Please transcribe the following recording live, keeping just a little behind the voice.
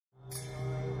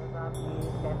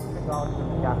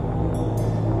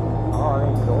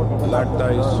Let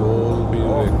thy soul be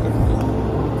reckoned.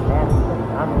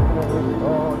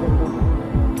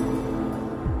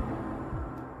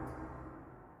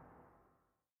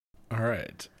 All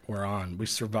right, we're on. We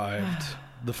survived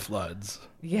the floods.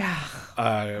 Yeah.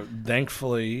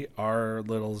 Thankfully, our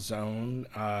little zone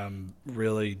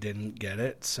really didn't get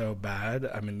it so bad.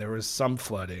 I mean, there was some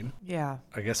flooding. Yeah.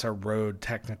 I guess our road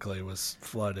technically was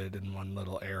flooded in one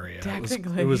little area.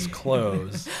 Technically. It was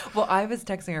closed. Well, I was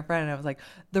texting a friend and I was like,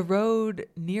 the road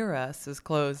near us is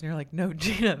closed. And you're like, no,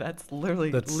 Gina, that's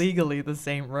literally legally the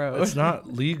same road. It's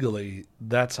not legally.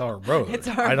 That's our road. It's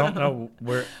our I don't road.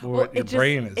 know what your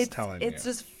brain is telling you. It's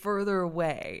just further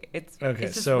away. It's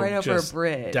just so right over a just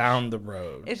bridge. down the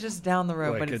road. It's just down the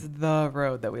road, Like but it's the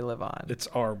road that we live on. It's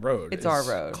our road. It's our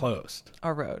road. Closed.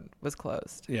 Our road was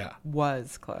closed. Yeah.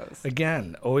 Was closed.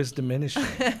 Again, always diminishing.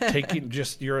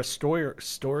 You're a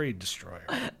story destroyer.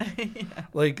 Yeah.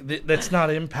 Like, that's not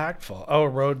impactful. Oh, a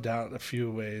road down a few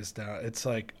ways down. It's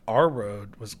like our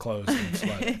road was closed and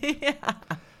flooded. Yeah.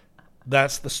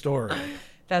 That's the story.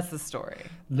 That's the story.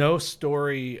 No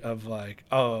story of like,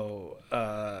 the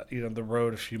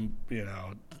road a few,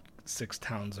 6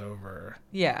 towns over.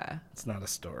 Yeah. It's not a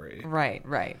story. Right.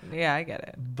 Yeah, I get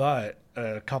it. But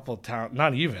a couple towns,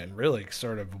 not even really,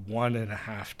 sort of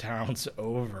 1.5 towns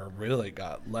over, really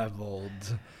got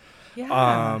leveled.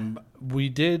 Yeah. We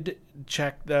did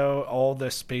check though all the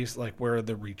space, like where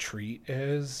the retreat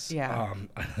is. Yeah.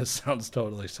 This sounds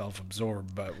totally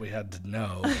self-absorbed, but we had to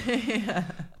know. Yeah.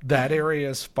 That area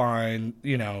is fine.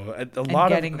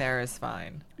 Getting there is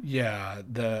fine. Yeah,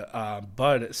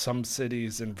 but some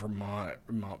cities in Vermont,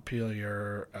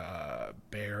 Montpelier,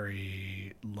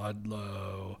 Barrie,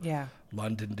 Ludlow, Yeah.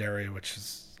 Londonderry, which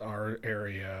is our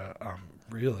area,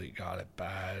 really got it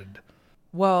bad.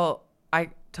 Well,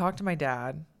 I talked to my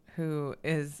dad, who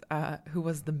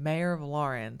was the mayor of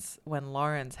Lawrence when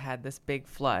Lawrence had this big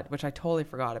flood, which I totally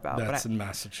forgot about. That's in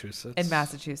Massachusetts. In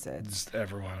Massachusetts. Just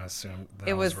everyone assumed that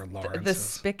it was where Lawrence the is.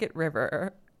 Spigot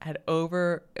River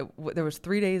there was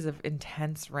 3 days of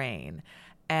intense rain,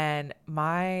 and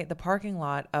the parking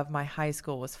lot of my high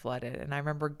school was flooded. And I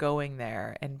remember going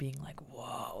there and being like,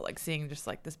 whoa, like seeing just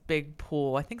like this big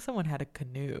pool. I think someone had a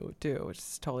canoe too, which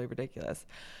is totally ridiculous.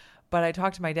 But I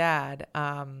talked to my dad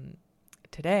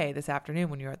this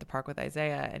afternoon when you were at the park with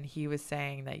Isaiah, and he was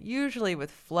saying that usually with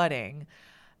flooding,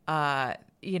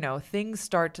 things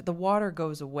the water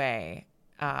goes away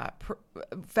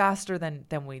faster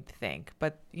than we'd think.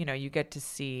 But, you get to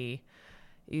see,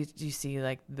 you see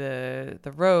like the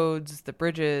roads, the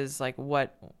bridges, like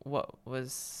what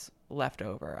was left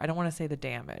over. I don't want to say the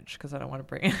damage because I don't want to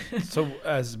bring it. So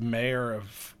as mayor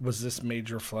was this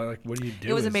major flood? Like, what do you do?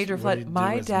 It was a major flood.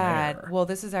 My dad, mayor? well,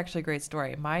 this is actually a great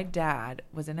story. My dad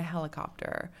was in a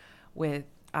helicopter with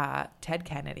Ted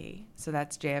Kennedy. So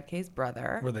that's JFK's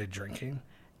brother. Were they drinking?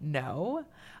 No.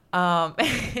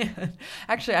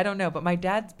 Actually, I don't know, but my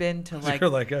dad's been to You're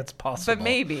like, that's possible. But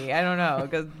maybe, I don't know,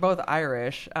 because both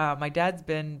Irish.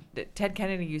 Ted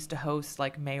Kennedy used to host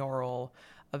like mayoral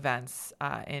events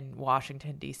in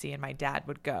Washington, D.C., and my dad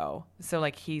would go. So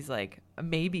like he's like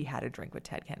maybe had a drink with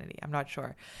Ted Kennedy. I'm not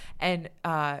sure. And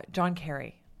John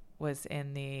Kerry was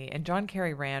and John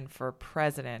Kerry ran for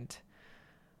president.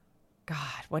 God,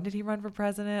 when did he run for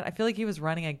president? I feel like he was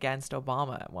running against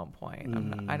Obama at one point.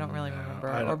 I don't really remember.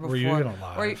 Or before. Were you even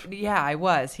alive? Yeah, I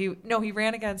was. He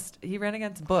ran against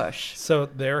Bush. So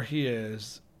there he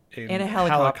is. In a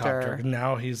helicopter.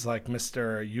 Now he's like,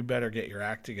 Mr. You better get your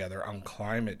act together on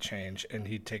climate change. And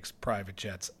he takes private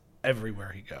jets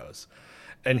everywhere he goes.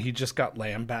 And he just got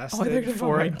lambasted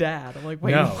for my dad. I'm like,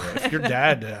 wait. No, if your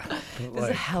dad, please,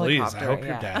 I hope your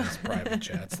yeah. dad has private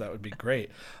jets. That would be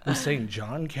great. I'm saying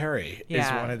John Kerry is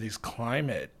one of these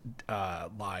climate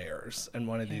liars and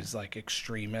one of these like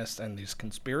extremists and these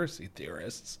conspiracy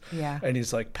theorists. Yeah. And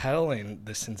he's like peddling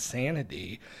this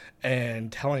insanity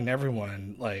and telling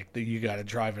everyone like that you got to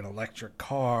drive an electric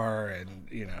car and,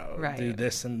 do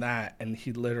this and that. And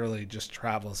he literally just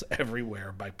travels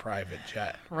everywhere by private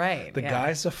jet. Right. The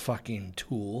guy's a fucking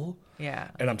tool. Yeah.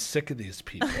 And I'm sick of these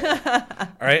people.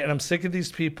 All right. And I'm sick of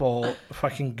these people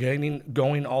fucking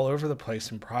going all over the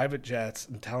place in private jets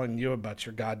and telling you about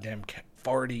your goddamn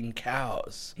farting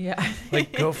cows. Yeah.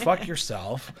 Like, go fuck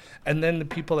yourself. And then the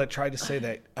people that try to say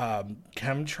that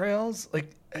chemtrails,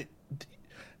 like,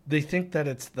 they think that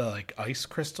it's the like ice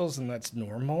crystals and that's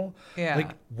normal. Yeah.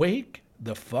 Like, wake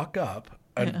the fuck up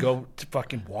and go to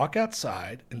fucking walk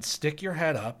outside and stick your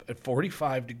head up at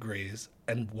 45 degrees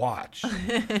and watch.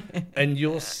 And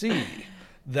you'll see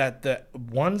that the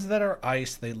ones that are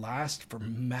ice, they last for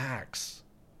max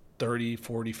 30,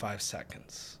 45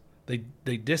 seconds.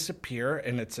 They disappear,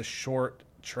 and it's a short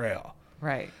trail.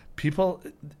 Right. People,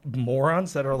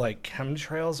 morons that are like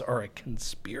chemtrails are a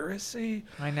conspiracy.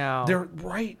 I know. They're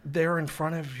right there in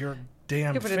front of your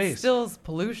damn but face. It still is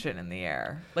pollution in the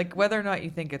air. Like whether or not you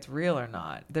think it's real or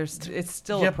not, it's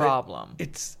still a problem.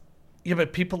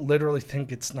 But people literally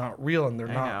think it's not real, and they're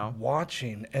not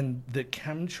watching. And the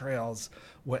chemtrails,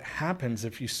 what happens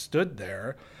if you stood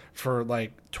there for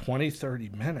like 20, 30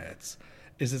 minutes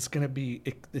is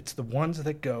it's the ones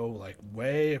that go like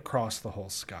way across the whole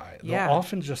sky. They'll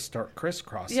often just start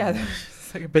crisscrossing. Yeah,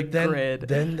 it's like a big grid.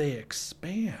 Then they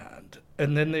expand.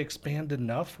 And then they expand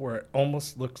enough where it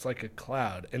almost looks like a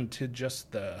cloud. And to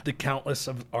just the countless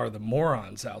are the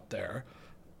morons out there,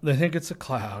 they think it's a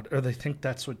cloud, or they think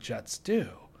that's what jets do.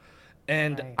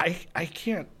 And I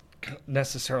can't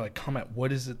necessarily comment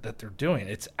what is it that they're doing.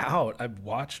 It's out. I've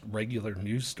watched regular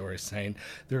news stories saying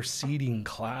they're seeding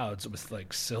clouds with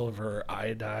like silver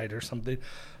iodide or something.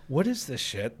 What is this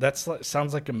shit?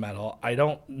 Sounds like a metal. I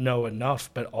don't know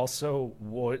enough, but also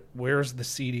where's the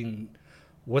seeding?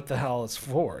 What the hell is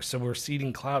for? So we're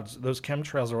seeding clouds. Those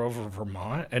chemtrails are over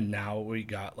Vermont, and now we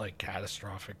got like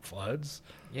catastrophic floods.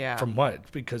 Yeah. From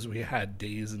what? Because we had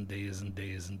days and days and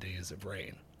days and days of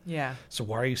rain. Yeah. So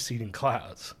why are you seeding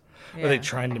clouds? Yeah. Are they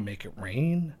trying to make it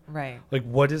rain? Right. Like,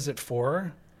 what is it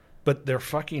for? But they're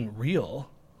fucking real.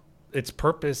 Its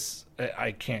purpose,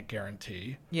 I can't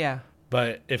guarantee. Yeah.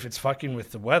 But if it's fucking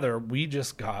with the weather, we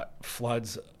just got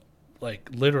floods, like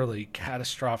literally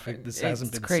catastrophic. This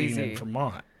hasn't been seen in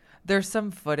Vermont. There's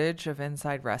some footage of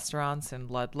inside restaurants in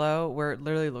Ludlow where it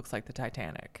literally looks like the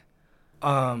Titanic.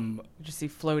 You just see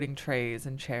floating trays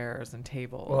and chairs and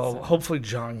tables. Well, hopefully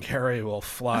John Kerry will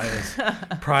fly his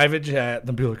private jet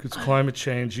and be like, it's climate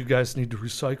change. You guys need to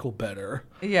recycle better.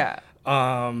 Yeah.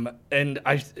 And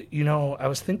I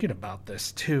was thinking about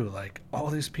this too. Like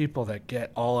all these people that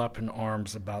get all up in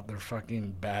arms about their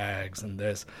fucking bags and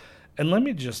this. And let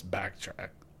me just backtrack.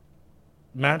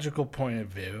 Magical point of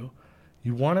view.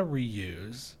 You want to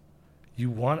reuse. You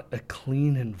want a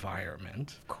clean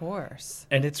environment. Of course.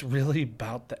 And it's really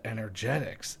about the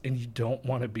energetics. And you don't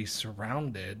want to be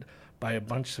surrounded by a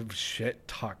bunch of shit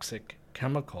toxic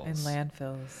chemicals. And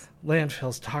landfills.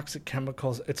 Landfills, toxic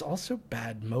chemicals. It's also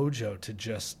bad mojo to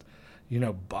just,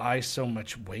 buy so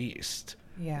much waste.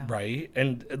 Yeah. Right?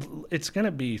 And it's going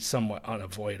to be somewhat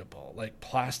unavoidable. Like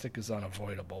plastic is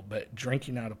unavoidable, but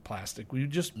drinking out of plastic, we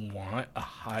just want a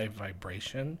high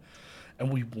vibration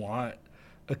and we want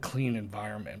a clean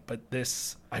environment. But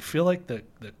I feel like the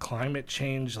climate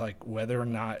change, like whether or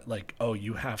not like, oh,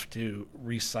 you have to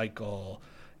recycle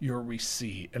your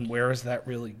receipt and where is that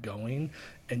really going?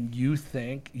 And you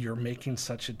think you're making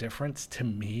such a difference. To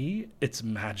me, it's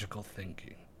magical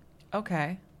thinking.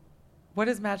 Okay. What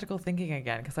is magical thinking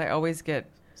again? Because I always get...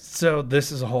 So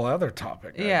this is a whole other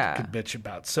topic I could bitch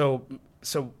about. So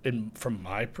from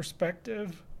my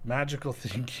perspective, magical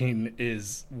thinking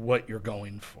is what you're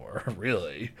going for,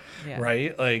 really,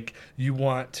 right? Like you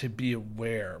want to be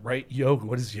aware, right? Yoga,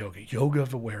 what is yoga? Yoga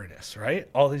of awareness, right?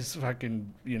 All these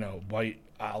fucking, white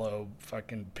aloe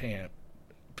fucking pant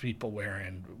people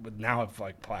wearing now have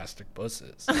like plastic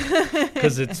busses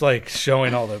because it's like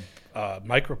showing all the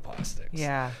microplastics.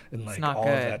 Yeah, and like it's not all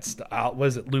good. Of that stuff.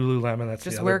 Was it Lululemon? That's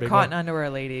just the other wear big cotton one. Underwear,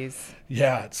 ladies.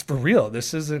 Yeah, it's for real.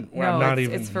 This isn't. No, I'm not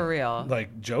even. It's for real.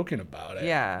 Like joking about it.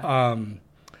 Yeah.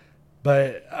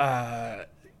 But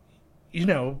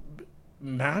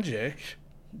magic.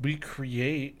 We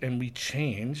create and we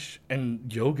change,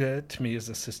 and yoga to me is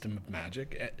a system of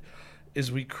magic. Is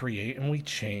we create and we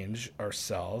change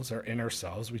ourselves, our inner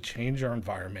selves. We change our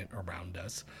environment around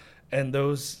us. And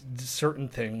those certain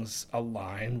things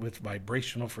align with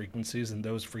vibrational frequencies, and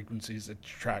those frequencies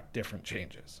attract different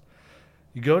changes.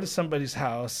 You go to somebody's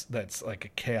house that's like a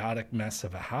chaotic mess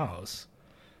of a house,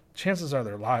 chances are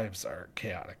their lives are a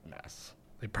chaotic mess.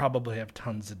 They probably have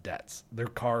tons of debts. Their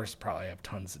cars probably have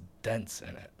tons of dents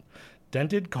in it.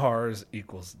 Dented cars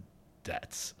equals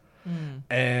debts.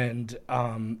 And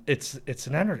it's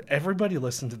an energy. Everybody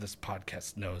listening to this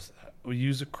podcast knows that. We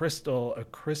use a crystal. A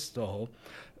crystal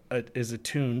is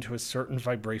attuned to a certain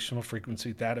vibrational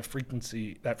frequency. That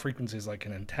frequency is like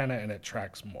an antenna, and it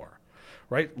attracts more,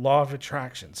 right? Law of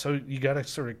attraction. So you got to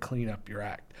sort of clean up your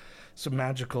act. So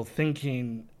magical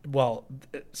thinking,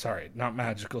 not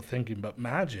magical thinking, but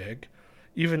magic,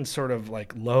 even sort of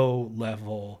like low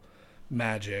level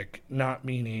magic, not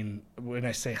meaning when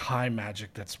I say high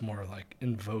magic, that's more like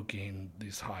invoking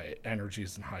these high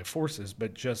energies and high forces,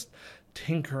 but just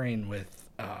tinkering with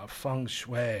feng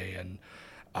shui and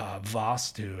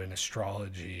Vastu and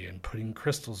astrology and putting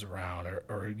crystals around,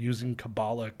 or using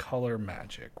Kabbalah color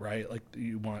magic, right? Like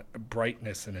you want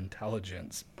brightness and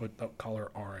intelligence, put the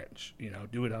color orange,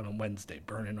 do it on a Wednesday,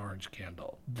 burn an orange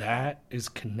candle. That is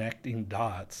connecting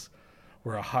dots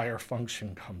where a higher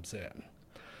function comes in.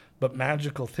 But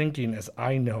magical thinking, as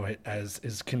I know it,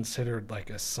 is considered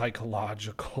like a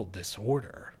psychological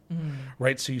disorder,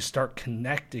 right? So you start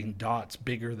connecting dots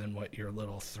bigger than what your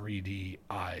little 3D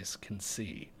eyes can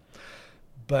see.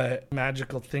 But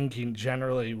magical thinking,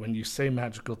 generally, when you say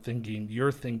magical thinking,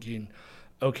 you're thinking,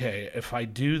 okay, if I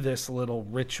do this little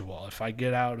ritual, if I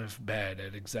get out of bed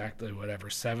at exactly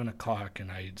 7 o'clock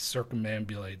and I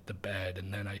circumambulate the bed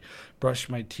and then I brush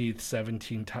my teeth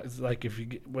 17 times, like if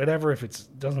it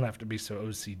doesn't have to be so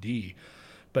OCD,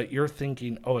 but you're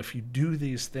thinking, oh, if you do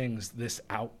these things, this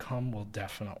outcome will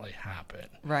definitely happen.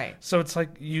 Right. So it's like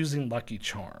using Lucky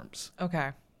Charms.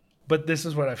 Okay. But this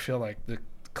is what I feel like, the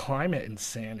climate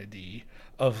insanity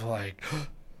of like,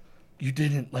 you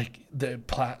didn't like the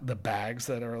bags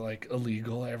that are like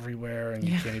illegal everywhere, and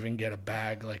you can't even get a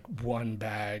bag, like one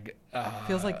bag.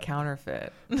 Feels like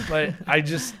counterfeit. But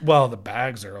the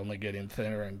bags are only getting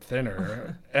thinner and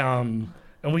thinner. And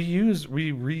we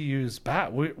reuse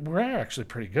bag. We're actually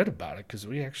pretty good about it because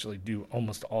we actually do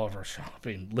almost all of our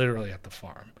shopping literally at the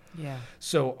farm. Yeah.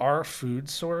 So our food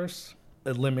source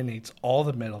eliminates all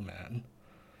the middlemen.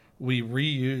 We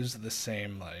reuse the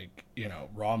same,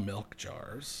 raw milk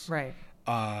jars. Right.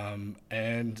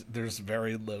 And there's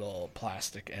very little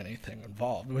plastic anything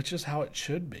involved, which is how it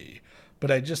should be. But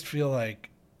I just feel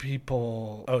like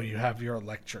people, you have your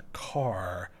electric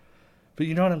car, but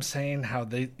you know what I'm saying? How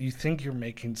you think you're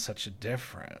making such a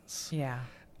difference. Yeah.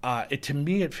 To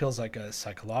me, it feels like a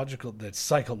psychological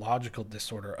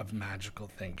disorder of magical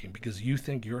thinking, because you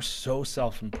think you're so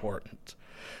self-important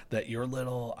that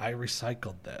I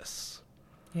recycled this.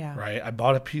 Yeah. Right? I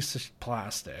bought a piece of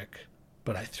plastic,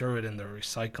 but I threw it in the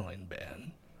recycling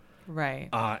bin. Right.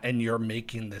 And you're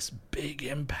making this big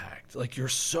impact. Like, you're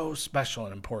so special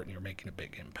and important, you're making a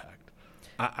big impact.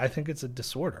 I think it's a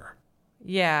disorder.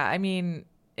 Yeah. I mean,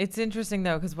 it's interesting,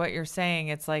 though, because what you're saying,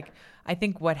 it's like, I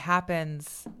think what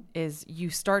happens is you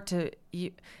can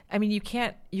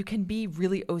be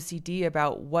really OCD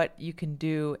about what you can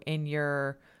do in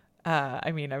your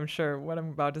I'm sure what I'm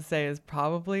about to say is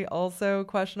probably also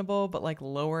questionable, but like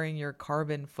lowering your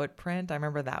carbon footprint. I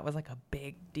remember that was like a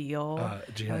big deal.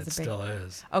 It still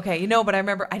is. Okay, but I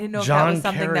remember, I didn't know if that was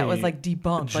something that was like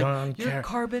debunked. Your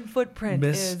carbon footprint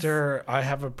I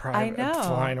have a private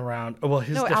flying around. Well,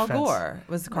 his defense. Al Gore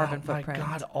was carbon footprint. My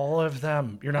God, all of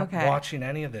them. You're not watching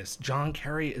any of this. John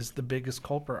Kerry is the biggest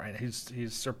culprit.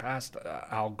 He's surpassed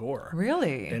Al Gore.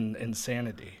 Really? In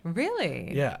insanity.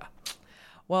 Really? Yeah.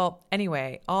 Well,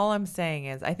 anyway, all I'm saying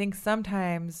is I think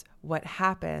sometimes what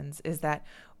happens is that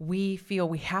we feel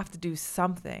we have to do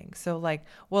something. So like,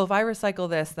 well, if I recycle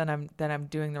this, then I'm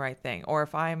doing the right thing. Or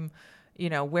if I'm,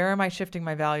 where am I shifting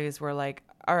my values? Where like,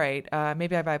 all right,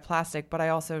 maybe I buy plastic, but I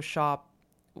also shop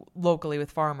locally with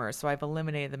farmers. So I've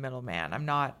eliminated the middleman.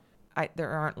 There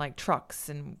aren't like trucks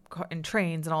and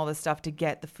trains and all this stuff to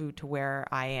get the food to where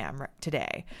I am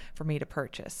today for me to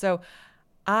purchase. So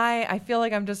I feel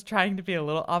like I'm just trying to be a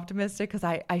little optimistic, because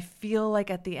I feel like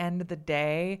at the end of the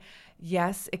day,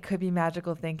 yes, it could be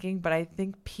magical thinking, but I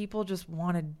think people just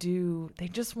want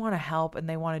to help, and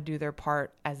they want to do their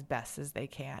part as best as they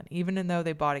can. Even though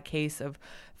they bought a case of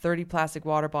 30 plastic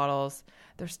water bottles,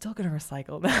 they're still going to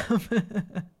recycle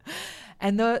them.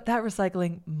 And that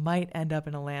recycling might end up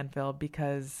in a landfill,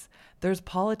 because there's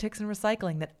politics in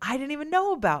recycling that I didn't even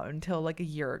know about until like a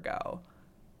year ago.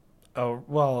 Oh,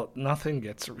 well, nothing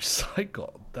gets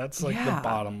recycled. That's like the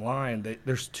bottom line.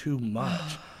 There's too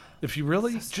much. If you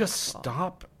really just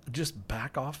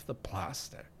back off the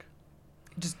plastic.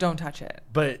 Just don't touch it.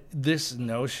 But this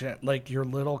notion, like your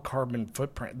little carbon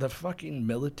footprint, the fucking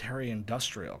military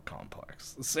industrial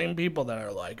complex, the same people that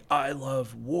are like, I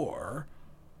love war,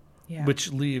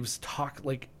 which leaves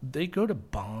they go to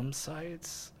bomb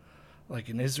sites like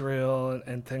in Israel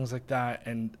and things like that,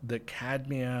 and the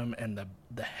cadmium and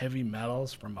the heavy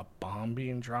metals from a bomb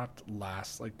being dropped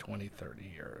lasts like 20, 30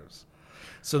 years.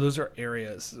 So those are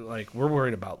areas, like we're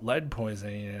worried about lead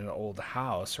poisoning in an old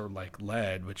house, or like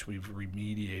lead, which we've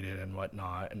remediated and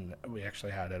whatnot, and we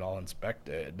actually had it all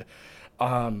inspected.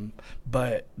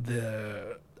 But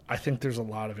I think there's a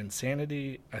lot of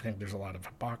insanity. I think there's a lot of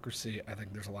hypocrisy. I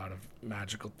think there's a lot of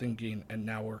magical thinking. And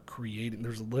now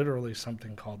there's literally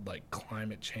something called like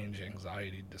climate change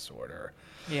anxiety disorder.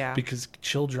 Yeah. Because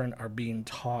children are being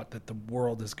taught that the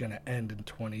world is going to end in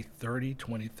 2030,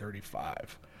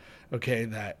 2035. okay,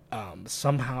 that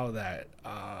somehow that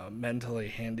mentally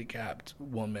handicapped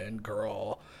woman,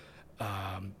 girl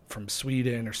from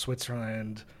Sweden or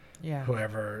Switzerland,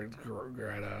 whoever,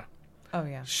 Greta. Oh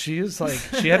yeah. She's like,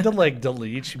 she had to like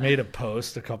delete. She made a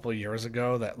post a couple of years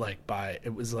ago that like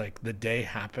it was like the day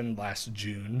happened last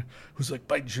June. It was like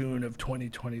by June of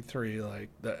 2023, like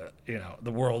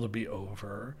the world will be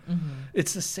over. Mm-hmm.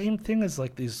 It's the same thing as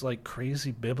like these like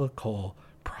crazy biblical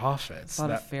prophets, a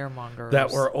lot of fearmongers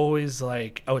that were always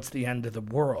like, oh, it's the end of the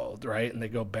world, right? And they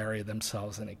go bury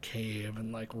themselves in a cave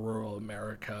in like rural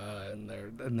America, and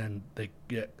then they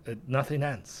get nothing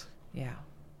ends. Yeah.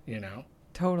 You know.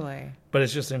 Totally. But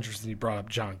it's just interesting you brought up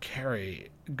John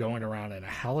Kerry going around in a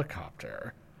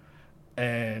helicopter.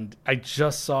 And I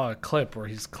just saw a clip where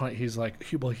he's like,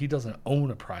 well, he doesn't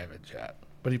own a private jet,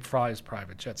 but he flies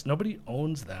private jets. Nobody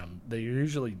owns them. They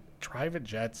usually, private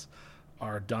jets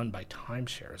are done by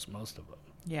timeshares, most of them.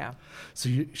 Yeah. So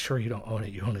you don't own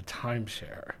it. You own a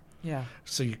timeshare. Yeah.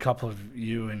 So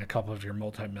you and a couple of your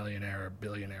multimillionaire,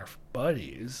 billionaire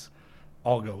buddies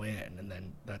all go in, and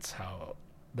then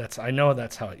I know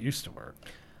that's how it used to work.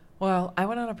 Well, I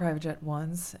went on a private jet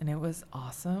once, and it was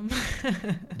awesome.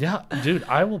 Yeah, dude,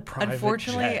 I will private jet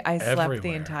Unfortunately, I slept everywhere.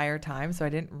 the entire time, so I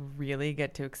didn't really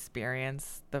get to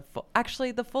experience the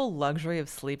full luxury of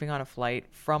sleeping on a flight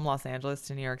from Los Angeles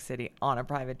to New York City on a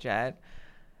private jet.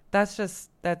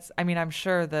 I'm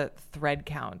sure the thread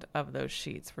count of those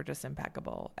sheets were just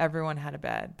impeccable. Everyone had a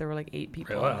bed. There were like 8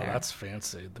 people in there. That's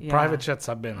fancy. The private jets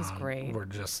I've been on great. Were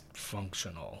just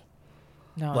functional.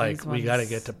 No, like we got to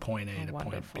get to point A to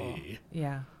point B.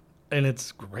 Yeah. And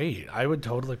it's great. I would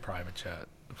totally private jet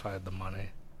if I had the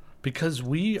money, because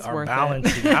we are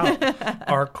balancing out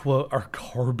our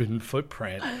carbon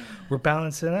footprint. We're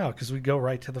balancing it out because we go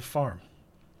right to the farm.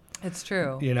 It's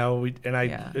true. You know,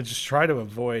 I just try to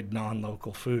avoid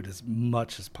non-local food as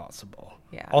much as possible.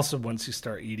 Yeah. Also, once you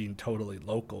start eating totally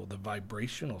local, the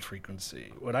vibrational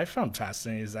frequency. What I found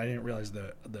fascinating is I didn't realize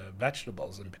the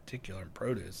vegetables in particular and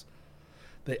produce,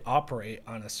 they operate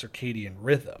on a circadian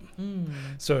rhythm.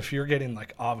 So if you're getting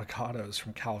like avocados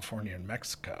from California and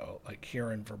Mexico, like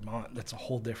here in Vermont, that's a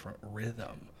whole different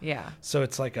rhythm. Yeah. So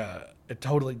it's like a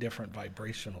totally different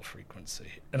vibrational frequency.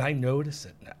 And I notice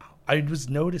it now. I was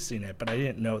noticing it, but I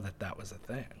didn't know that was a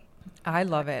thing. I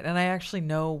love it. And I actually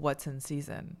know what's in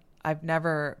season. I've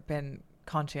never been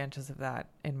conscientious of that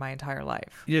in my entire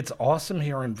life. It's awesome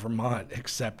here in Vermont,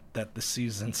 except that the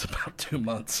season's about 2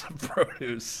 months of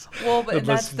produce. Well, but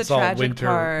that's the tragic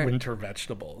part. Winter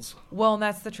vegetables. Well, and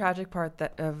that's the tragic part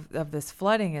of this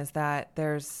flooding is that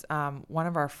there's one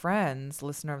of our friends,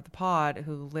 listener of the pod,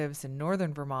 who lives in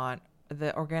northern Vermont.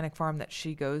 The organic farm that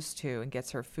she goes to and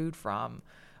gets her food from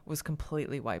was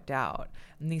completely wiped out.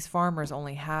 And these farmers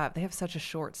they have such a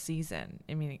short season.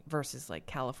 I mean, versus like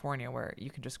California where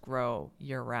you can just grow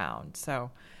year round.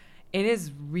 So it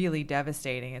is really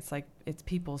devastating. It's like, it's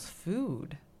people's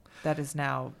food that is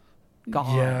now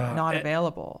gone, not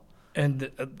available.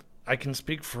 And I can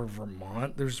speak for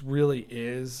Vermont. There's really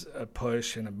is a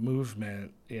push and a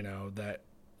movement, that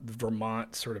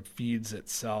Vermont sort of feeds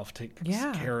itself, takes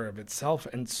care of itself.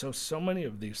 And so many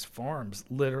of these farms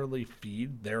literally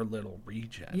feed their little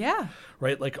region. Yeah.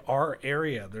 Right? Like our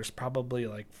area, there's probably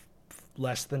like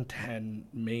less than 10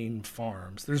 main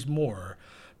farms. There's more,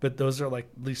 but those are like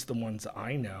at least the ones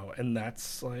I know. And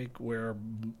that's like where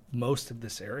most of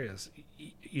this area is,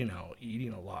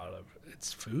 eating a lot of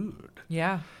its food.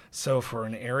 Yeah. So for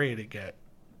an area to get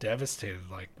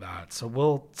devastated like that. So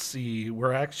we'll see.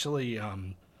 We're actually,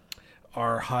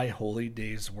 our High Holy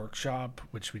Days workshop,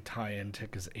 which we tie into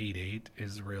because 8/8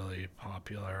 is really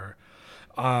popular,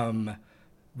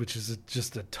 which is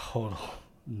just a total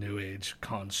new age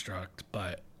construct.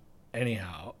 But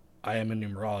anyhow, I am a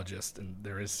numerologist and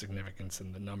there is significance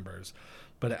in the numbers,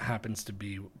 but it happens to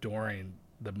be during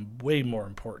the way more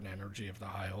important energy of the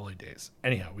High Holy Days.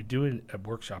 Anyhow, we do a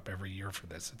workshop every year for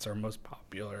this. It's our most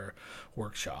popular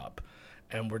workshop.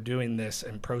 And we're doing this,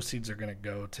 and proceeds are going to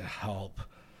go to help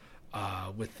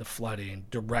with the flooding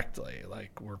directly.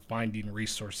 Like, we're finding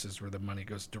resources where the money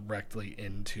goes directly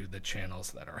into the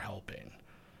channels that are helping.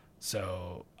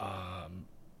 So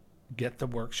get the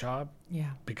workshop,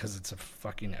 because it's a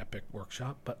fucking epic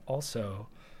workshop, but also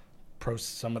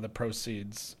some of the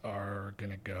proceeds are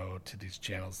going to go to these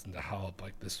channels and to help.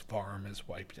 Like, this farm is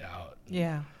wiped out.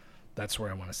 Yeah. That's where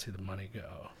I want to see the money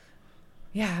go.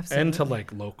 Yeah, absolutely. And to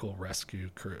like local rescue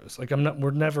crews. Like, I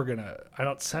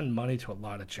don't send money to a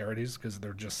lot of charities because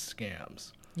they're just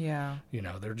scams. Yeah.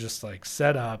 They're just like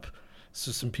set up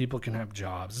so some people can have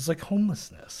jobs. It's like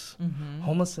homelessness. Mm-hmm.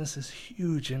 Homelessness is a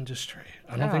huge industry.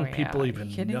 I don't think people even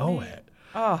know it.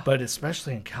 But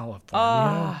especially in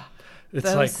California,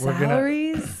 it's like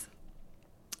salaries.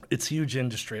 It's a huge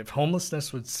industry. If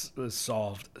homelessness was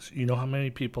solved, you know how many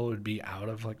people would be out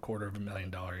of like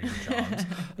 $250,000 a year jobs?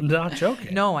 I'm not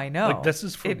joking. No, I know. Like this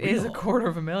is for real. It is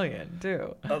 $250,000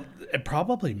 too. And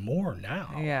probably more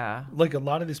now. Yeah. Like a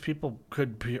lot of these people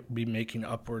could be making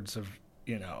upwards of,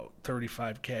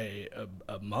 $35K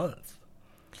a month.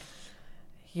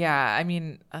 Yeah, I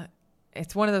mean,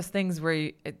 it's one of those things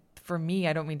where for me,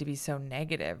 I don't mean to be so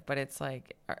negative, but it's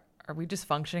like, are we just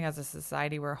functioning as a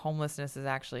society where homelessness is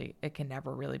actually, it can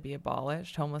never really be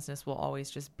abolished? Homelessness will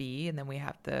always just be, and then we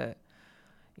have to,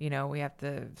 we have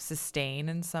to sustain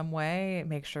in some way,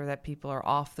 make sure that people are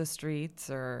off the streets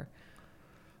or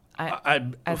as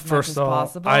much as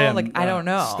possible. I don't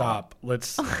know. Stop.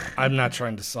 I'm not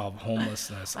trying to solve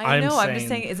homelessness. I'm just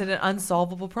saying, is it an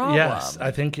unsolvable problem? Yes,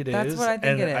 I think it is. That's what I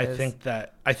think it is.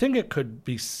 I think it could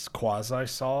be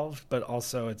quasi-solved, but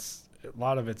also a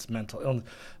lot of it's mental illness.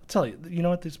 I'll tell you, you know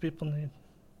what these people need?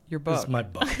 Your book. This is my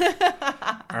book.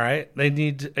 All right? They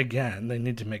need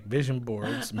to make vision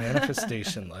boards,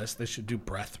 manifestation lists. They should do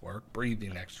breath work,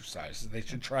 breathing exercises. They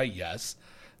should try yes.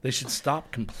 They should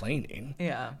stop complaining.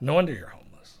 Yeah. No wonder you're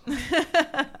homeless.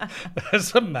 I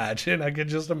could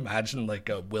just imagine like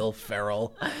a Will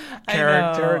Ferrell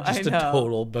character, just a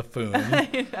total buffoon,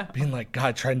 being like,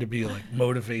 God, trying to be like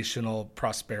motivational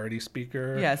prosperity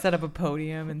speaker. Yeah, set up a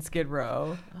podium in Skid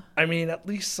Row. I mean, at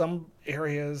least some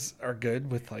areas are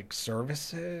good with like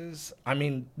services. I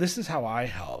mean, this is how I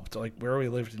helped. Like where we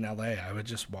lived in LA, I would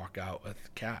just walk out with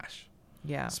cash.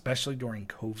 Yeah. Especially during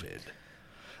COVID.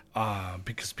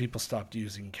 Because people stopped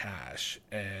using cash,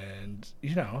 and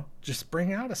just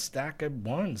bring out a stack of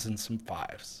ones and some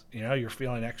fives. You're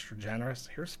feeling extra generous.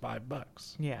 Here's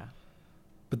 $5. Yeah.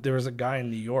 But there was a guy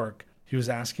in New York. He was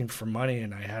asking for money,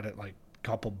 and I had it like a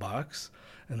couple bucks,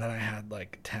 and then I had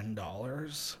like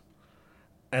 $10,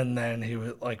 and then he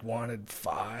was like wanted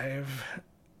 $5,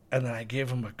 and then I gave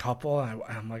him a couple. And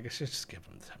I'm like, I should just give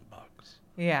him $10.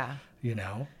 Yeah.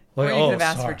 Like, or you could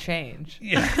have asked for change.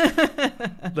 Yeah,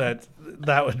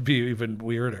 that would be even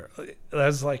weirder.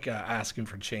 That's like asking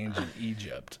for change in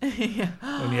Egypt. Yeah.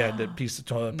 When you had that piece of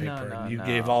toilet paper and you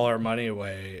gave all our money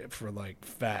away for like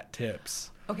fat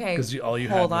tips. Okay, because all you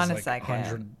had was like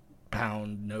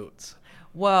 100-pound notes.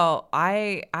 Well,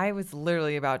 I was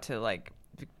literally about to like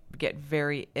get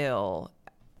very ill.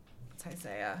 What's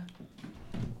Isaiah?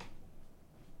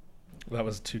 That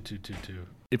was 2222.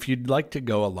 If you'd like to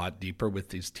go a lot deeper with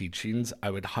these teachings, I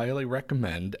would highly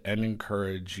recommend and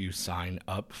encourage you sign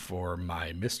up for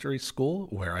my mystery school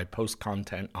where I post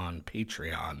content on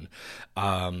Patreon.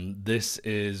 This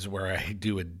is where I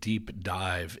do a deep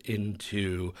dive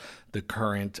into the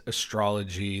current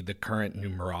astrology, the current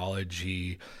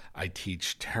numerology. I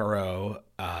teach tarot,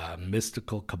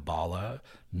 mystical Kabbalah,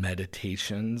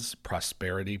 meditations,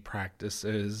 prosperity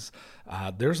practices.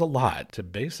 There's a lot to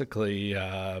basically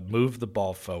move the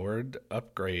ball forward,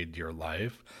 upgrade your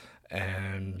life.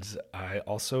 And I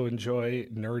also enjoy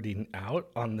nerding out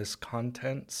on this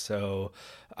content. So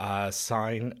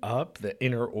sign up. The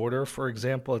Inner Order, for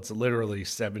example, it's literally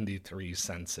 73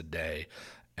 cents a day.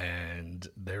 And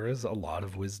there is a lot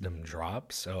of wisdom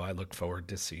drops. So I look forward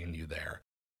to seeing you there.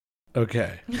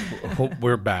 Okay,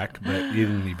 we're back, but you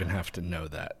didn't even have to know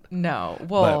that. No,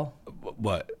 well... But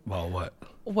what? Well, what?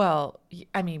 Well,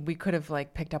 I mean, we could have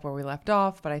like picked up where we left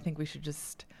off, but I think we should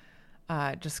just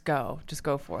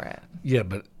go for it. Yeah,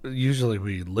 but usually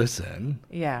we listen.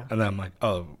 Yeah. And then I'm like,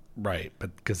 oh, right,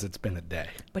 but because it's been a day.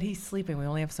 But he's sleeping. We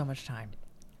only have so much time.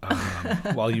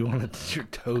 While you wanted your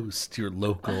toast, your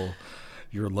local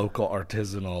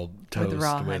artisanal toast with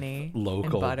raw honey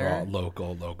local, and butter.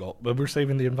 Local. But we're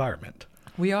saving the environment.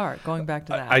 We are going back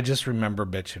to that. I just remember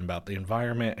bitching about the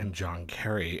environment and John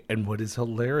Kerry. And what is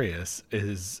hilarious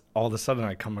is all of a sudden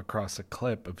I come across a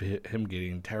clip of him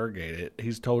getting interrogated.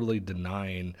 He's totally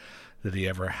denying that he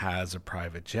ever has a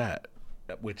private jet,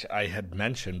 which I had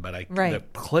mentioned, but the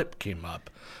clip came up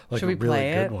like Should we a really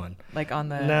play good it? one. Like on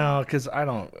the... No, because I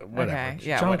don't... Whatever. Okay.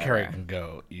 Yeah, John whatever. Kerry can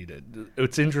go eat it.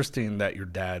 It's interesting that your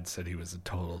dad said he was a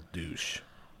total douche.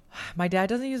 My dad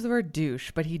doesn't use the word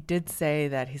douche, but he did say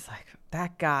that he's like,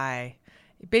 that guy...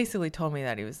 He basically told me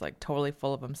that he was like totally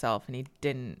full of himself and he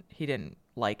didn't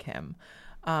like him.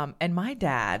 And my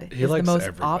dad is the most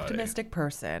optimistic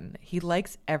person. He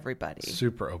likes everybody.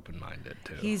 Super open-minded,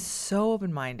 too. He's so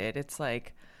open-minded. It's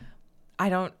like,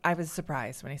 I was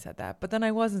surprised when he said that. But then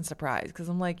I wasn't surprised because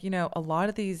I'm like, a lot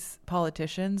of these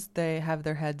politicians, they have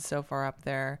their heads so far up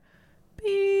there.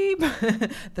 Beep.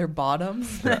 Their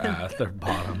bottoms. Their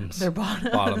bottoms. Their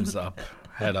bottoms. Bottoms up.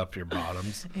 head up your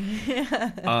bottoms.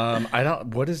 I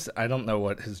don't know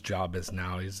what his job is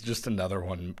now. He's just another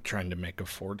one trying to make a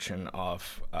fortune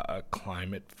off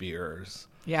climate fears.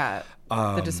 Yeah,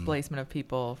 the displacement of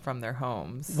people from their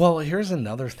homes. Well, here's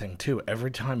another thing too.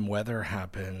 Every time weather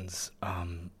happens,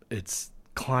 it's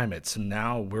climate. So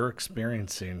now we're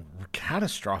experiencing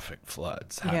catastrophic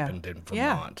floods happened in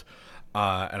Vermont.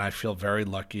 And I feel very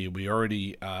lucky. We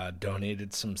already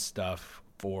donated some stuff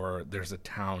there's a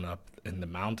town up in the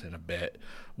mountain a bit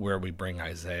where we bring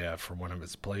Isaiah for one of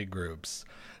his play groups.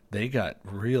 They got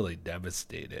really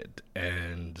devastated.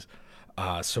 And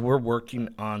so we're working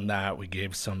on that. We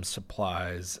gave some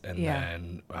supplies, and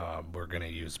then we're going to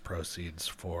use proceeds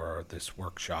for this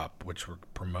workshop, which we're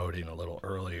promoting a little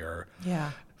earlier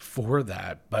for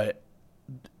that. But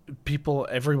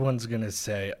everyone's going to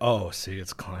say, oh, see,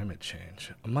 it's climate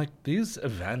change. I'm like, these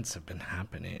events have been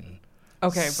happening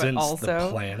since but also the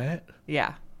planet.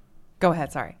 Yeah. Go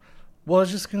ahead. Sorry. Well, I was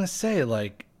just going to say,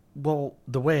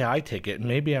 the way I take it, and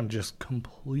maybe I'm just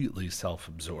completely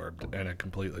self-absorbed and a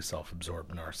completely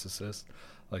self-absorbed narcissist,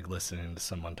 like listening to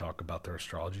someone talk about their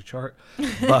astrology chart.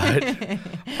 But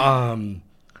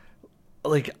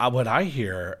what I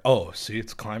hear, oh, see,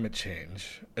 it's climate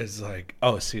change, is like,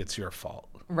 oh, see, it's your fault.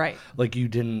 Right. Like you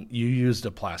used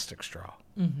a plastic straw.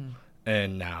 Mm-hmm.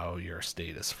 And now your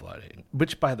state is flooding,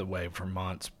 which, by the way,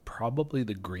 Vermont's probably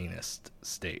the greenest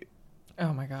state.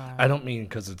 Oh, my God. I don't mean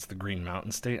because it's the Green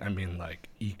Mountain State. I mean, like,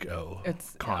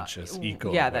 eco-conscious,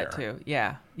 eco-aware. Yeah, that too.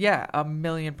 Yeah. Yeah,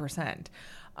 1,000,000%.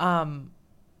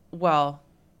 Well,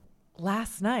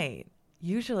 last night,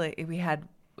 usually we had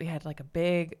like a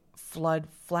big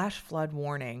flash flood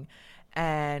warning,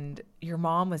 and your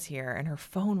mom was here and her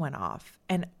phone went off.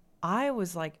 And I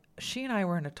was like, she and I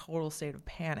were in a total state of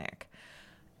panic,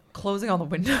 closing all the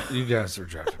windows. You guys are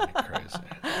driving me crazy.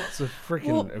 It's it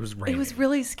was raining. It was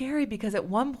really scary because at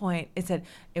one point it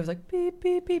was like beep,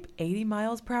 beep, beep, 80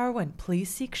 miles per hour wind, please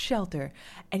seek shelter.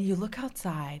 And you look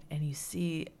outside and you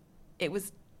see, it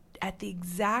was at the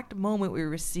exact moment we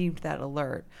received that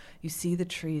alert, you see the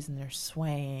trees and they're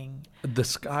swaying. The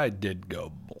sky did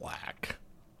go black,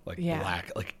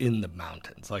 black, like in the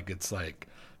mountains.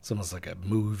 It's almost like a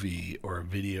movie or a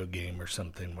video game or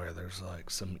something where there's like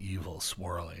some evil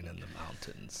swirling in the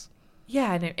mountains.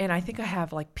 Yeah, and I think I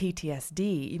have like PTSD,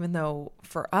 even though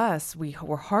for us, we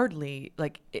were hardly,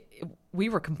 we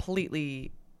were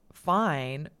completely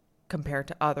fine compared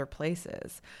to other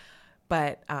places.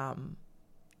 But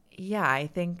yeah, I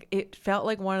think it felt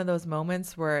like one of those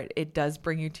moments where it does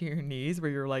bring you to your knees, where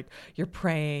you're like, you're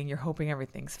praying, you're hoping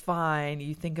everything's fine.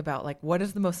 You think about like, what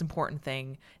is the most important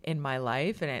thing in my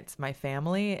life? And it's my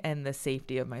family and the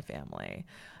safety of my family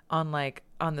on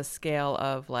the scale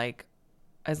of like,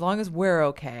 as long as we're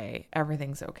okay,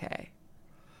 everything's okay.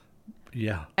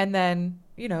 Yeah. And then,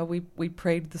 we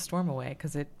prayed the storm away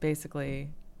because it basically,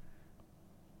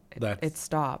 it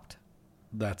stopped.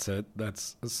 That's it.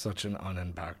 That's such an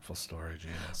unimpactful story,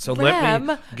 Gina. So Rem,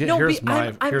 let me get, here's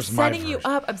my I'm here's setting my you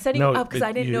up. I'm setting you up because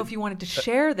I didn't know if you wanted to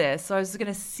share this, so I was going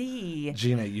to see.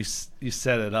 Gina, you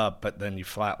set it up, but then you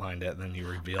flatlined it, and then you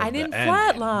revealed the ending. I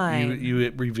didn't flatline.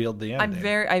 You revealed the ending.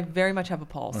 I very much have a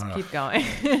pulse. Keep going.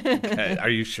 Okay. Are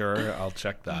you sure? I'll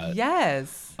check that.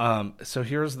 Yes. So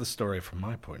here's the story from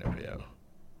my point of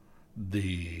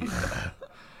view.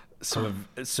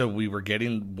 So we were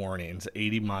getting warnings,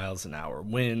 80 miles an hour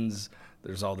winds.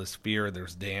 There's all this fear.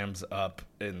 There's dams up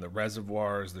in the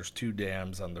reservoirs. There's 2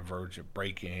 dams on the verge of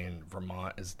breaking.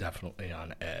 Vermont is definitely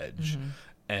on edge.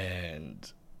 Mm-hmm.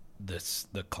 And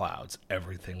the clouds,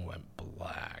 everything went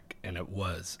black. And it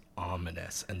was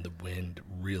ominous. And the wind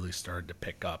really started to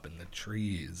pick up. And the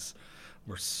trees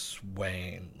were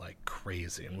swaying like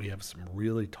crazy. And we have some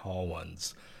really tall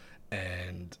ones.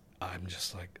 And I'm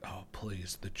just like, oh,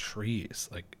 please, the trees.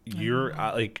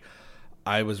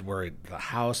 I was worried. The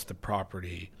house, the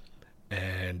property,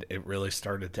 and it really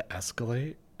started to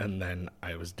escalate. And then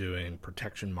I was doing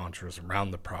protection mantras around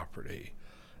the property.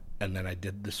 And then I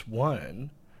did this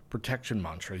one protection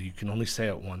mantra. You can only say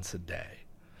it once a day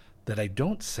that I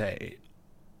don't say.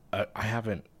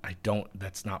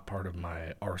 That's not part of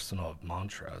my arsenal of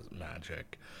mantra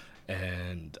magic.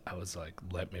 And I was like,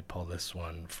 let me pull this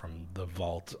one from the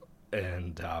vault.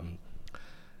 And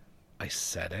I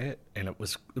said it, and it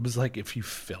was like if you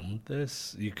filmed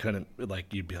this, you couldn't,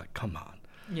 you'd be like, come on.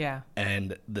 Yeah.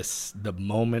 And the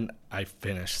moment I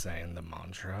finished saying the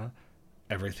mantra,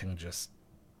 everything just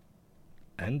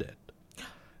ended.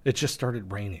 It just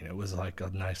started raining. It was like a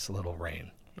nice little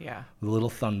rain. Yeah. A little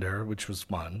thunder, which was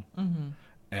fun. Mm-hmm.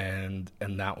 And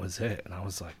that was it. And I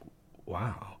was like,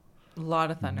 wow. A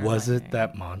lot of thunder. Was it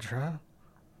that mantra?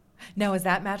 Now, is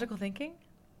that magical thinking?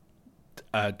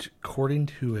 According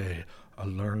to a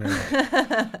learned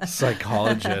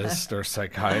psychologist or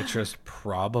psychiatrist,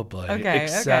 probably. Okay,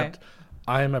 except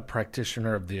I am a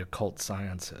practitioner of the occult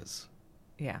sciences.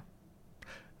 Yeah.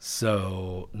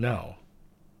 So, no.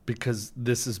 Because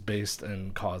this is based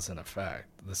in cause and effect.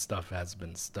 The stuff has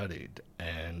been studied.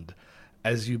 And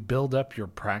as you build up your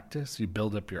practice, you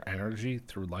build up your energy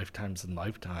through lifetimes and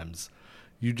lifetimes,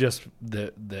 you just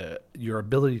your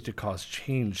ability to cause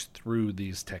change through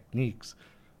these techniques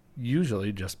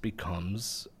usually just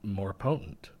becomes more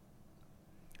potent.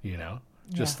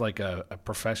 Just like a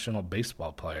professional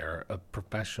baseball player, a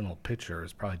professional pitcher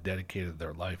has probably dedicated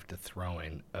their life to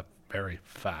throwing a very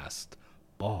fast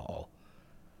ball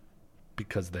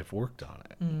because they've worked on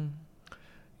it.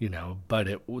 But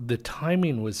the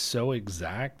timing was so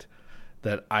exact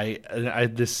that I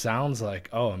this sounds like,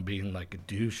 I'm being like a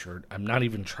douche, or I'm not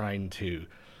even trying to,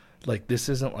 like, this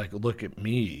isn't like, look at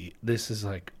me. This is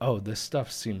like, this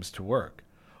stuff seems to work.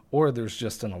 Or there's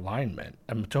just an alignment.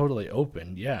 I'm totally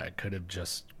open. Yeah, it could have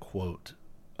just, quote,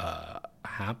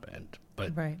 happened.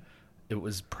 But it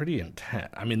was pretty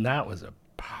intense. I mean, that was a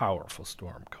powerful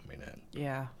storm coming in.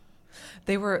 Yeah.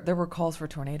 There were calls for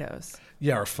tornadoes.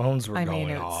 Yeah, our phones were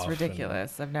going off. It's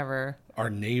ridiculous. I've never. Our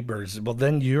neighbors. Well,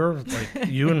 then you're like,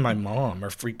 you and my mom are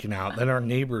freaking out. Then our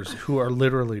neighbors, who are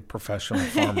literally professional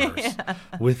farmers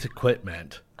with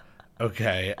equipment,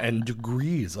 and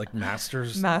degrees, like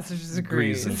master's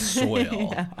degrees in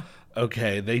soil.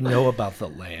 Okay, they know about the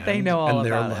land. They know all about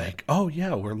it. And they're like, oh,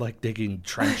 yeah, we're like digging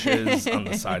trenches on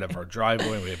the side of our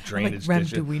driveway. We have drainage Rem,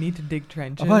 ditches. do we need to dig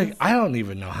trenches? I'm like, I don't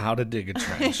even know how to dig a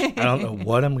trench. I don't know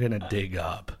what I'm going to dig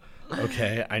up.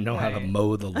 Okay, I know how to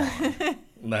mow the lawn.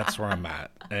 That's where I'm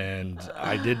at. And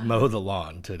I did mow the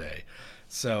lawn today.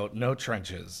 So no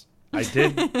trenches. I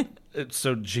did.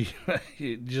 So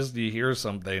you hear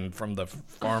something from the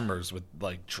farmers with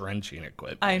like trenching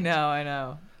equipment. I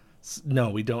know. No,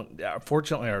 we don't.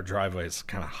 Fortunately, our driveway is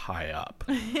kind of high up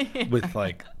with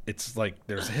it's like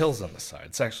there's hills on the side.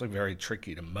 It's actually very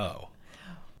tricky to mow.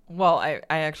 Well, I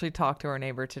actually talked to our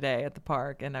neighbor today at the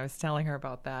park, and I was telling her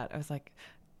about that. I was like,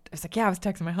 yeah, I was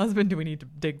texting my husband, do we need to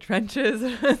dig trenches?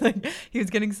 He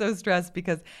was getting so stressed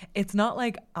because it's not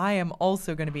like I am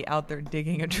also going to be out there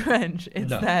digging a trench. It's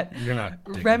that you're not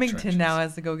Remington trenches. Now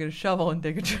has to go get a shovel and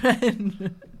dig a trench.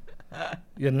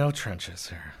 Yeah, no trenches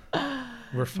here.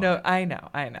 We're fine. No, I know.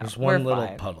 There's one little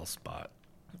puddle spot.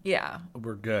 Yeah.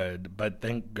 We're good. But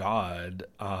thank God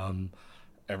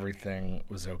everything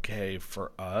was okay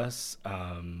for us,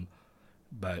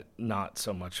 but not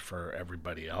so much for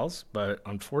everybody else. But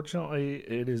unfortunately,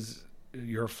 it is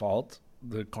your fault.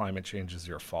 The climate change is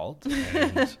your fault.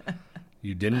 And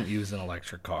you didn't use an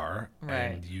electric car. Right.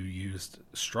 And you used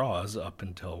straws up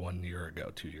until 2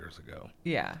 years ago.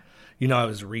 Yeah. I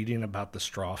was reading about the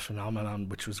straw phenomenon,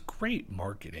 which was great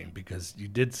marketing because you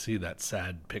did see that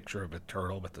sad picture of a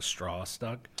turtle with the straw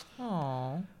stuck.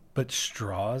 Aww. But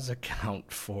straws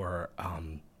account for,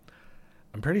 I'm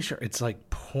pretty sure it's like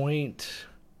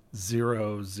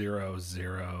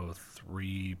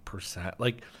 0.0003%.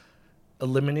 Like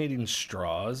eliminating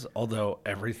straws, although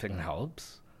everything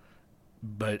helps,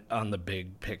 but on the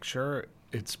big picture,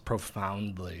 it's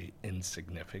profoundly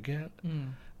insignificant.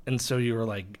 And so you were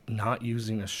like not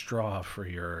using a straw for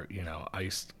your,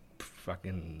 iced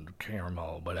fucking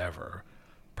caramel, whatever,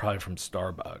 probably from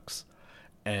Starbucks.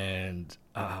 And,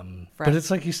 but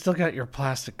it's like you still got your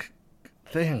plastic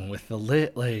thing with the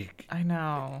lid, like. I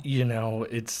know.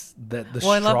 It's that the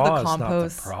straw is not the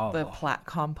problem.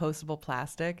 Compostable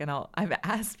plastic. And I've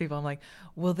asked people, I'm like,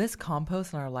 will this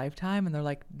compost in our lifetime? And they're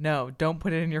like, no, don't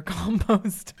put it in your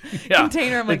compost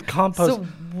container. I'm like, compost, so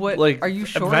what, are you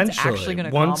sure it's actually going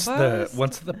to compost?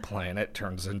 Once the planet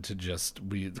turns into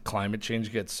the climate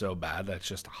change gets so bad that's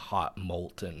just a hot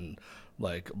molten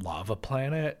like lava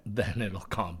planet, then it'll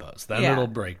compost. Then it'll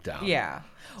break down. Yeah.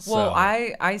 Well,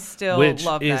 I still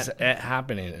love that. Which is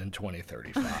happening in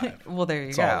 2035. Well, there you go.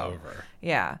 It's all over.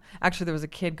 Yeah. Actually, there was a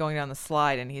kid going down the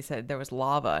slide, and he said there was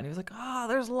lava, and he was like, "Oh,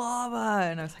 there's lava,"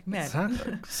 and I was like, "Man."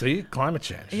 Exactly. See, climate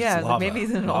change. Yeah. It's lava. Maybe he's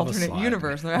in an alternate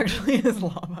universe, and there actually is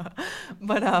lava.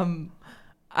 But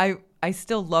I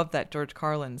still love that George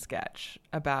Carlin sketch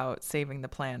about saving the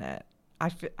planet.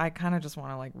 I kind of just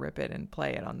want to like rip it and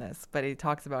play it on this, but he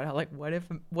talks about how like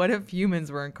what if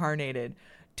humans were incarnated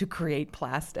to create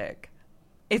plastic?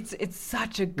 It's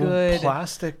such a good.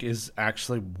 Plastic is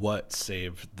actually what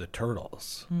saved the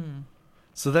turtles.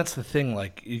 So that's the thing.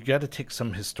 Like you got to take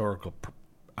some historical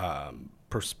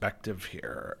perspective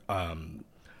here.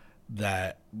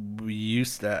 That we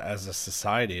used to, as a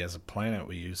society, as a planet,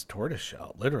 we used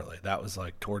tortoiseshell. Literally, that was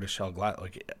like tortoiseshell glass.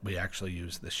 Like we actually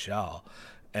used the shell.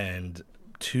 and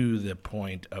to the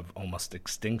point of almost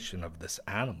extinction of this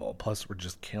animal. Plus, we're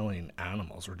just killing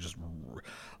animals. We're just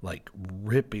like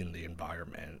ripping the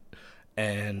environment.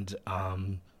 And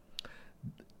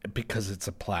because it's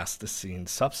a plasticine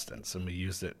substance and we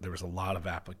used it, there was a lot of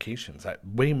applications,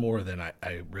 way more than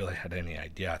I really had any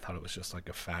idea. I thought it was just like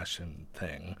a fashion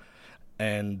thing.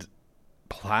 And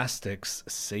plastics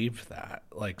saved that.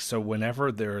 Like, so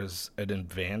whenever there's an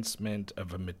advancement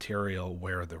of a material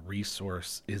where the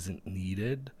resource isn't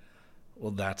needed,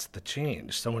 well, that's the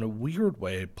change. So in a weird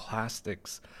way,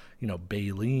 plastics,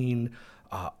 baleen,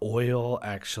 oil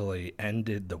actually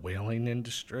ended the whaling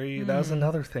industry. That was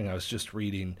another thing I was just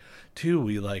reading too.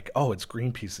 We it's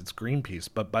Greenpeace.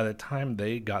 But by the time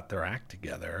they got their act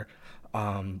together,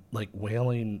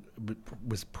 whaling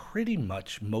was pretty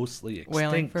much mostly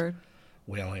extinct.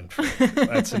 Whalingford.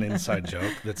 That's an inside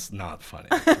joke that's not funny.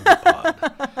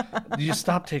 You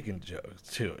stop taking jokes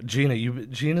too.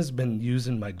 Gina's been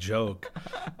using my joke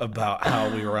about how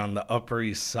we were on the Upper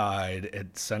East Side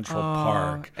at Central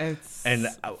Park. And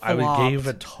I gave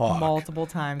a talk multiple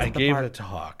times. I gave a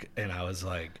talk and I was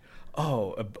like,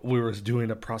 we were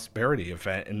doing a prosperity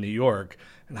event in New York,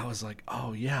 and I was like,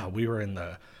 we were in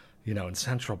the in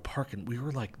Central Park, and we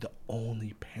were like the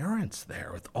only parents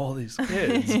there with all these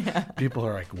kids. Yeah. People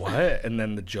are like, what? And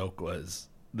then the joke was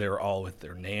they're all with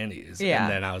their nannies. Yeah.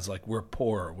 And then I was like, we're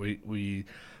poor. We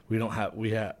don't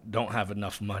have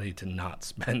enough money to not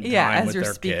spend time with their kid. As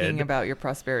you're speaking about your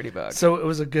prosperity book. So it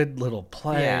was a good little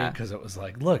play because it was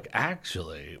like, look,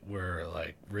 actually, we're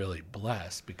like really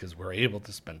blessed because we're able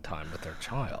to spend time with their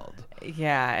child.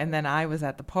 Yeah, and then I was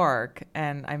at the park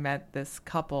and I met this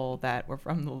couple that were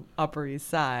from the Upper East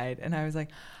Side, and I was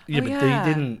like, they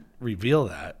didn't reveal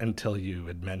that until you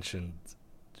had mentioned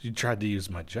you tried to use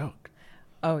my joke.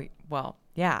 Oh, well,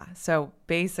 yeah. So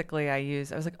basically I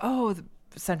was like,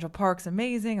 Central Park's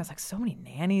amazing. I was like, so many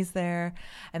nannies there.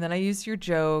 And then I used your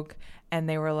joke, and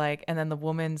they were like, and then the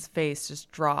woman's face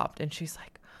just dropped, and she's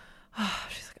like,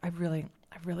 I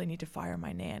really need to fire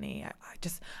my nanny.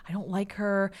 I don't like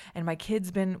her. And my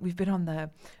we've been on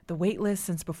the wait list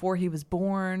since before he was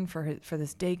born for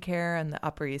this daycare in the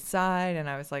Upper East Side. And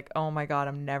I was like, oh my God,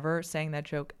 I'm never saying that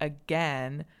joke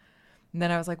again. And then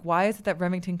I was like, why is it that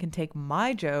Remington can take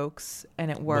my jokes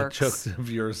and it works? What jokes of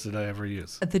yours did I ever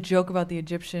use? The joke about the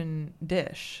Egyptian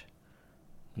dish.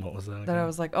 What was that again? That I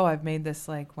was like, I've made this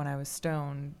like when I was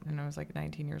stoned and I was like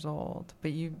 19 years old.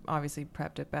 But you obviously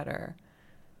prepped it better.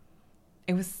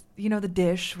 It was, the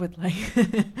dish with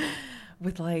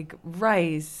like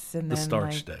rice and the then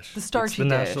starch dish. The starchy dish. It's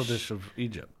the national dish of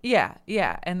Egypt. Yeah,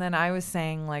 yeah. And then I was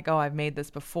saying like, I've made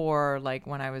this before, like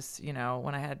when I was,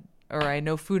 when I had, or I had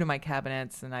no food in my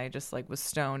cabinets and I just like was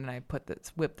stoned and I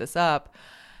whipped this up.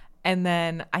 And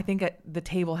then I think the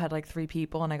table had like 3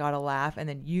 people and I got a laugh, and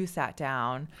then you sat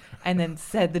down and then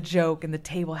said the joke, and the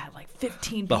table had like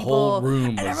 15 people. The whole room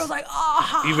and was, everyone was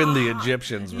like, even the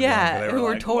Egyptians were who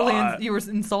were like, totally, you were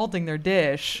insulting their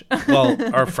dish. Well,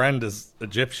 our friend is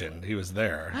Egyptian. He was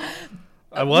there.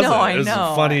 I wasn't. No, I it was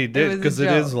know. a funny dish because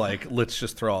it is like, let's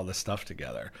just throw all this stuff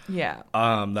together. Yeah.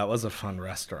 That was a fun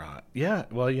restaurant. Yeah.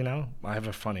 Well, I have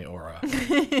a funny aura. All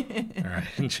right,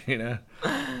 Gina.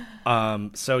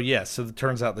 So it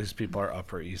turns out these people are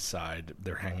Upper East Side.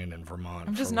 They're hanging in Vermont.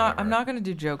 I'm not going to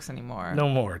do jokes anymore. No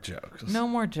more jokes. No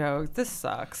more jokes. This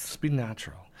sucks. Just be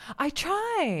natural. I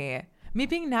try. Me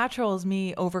being natural is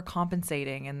me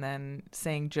overcompensating and then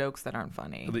saying jokes that aren't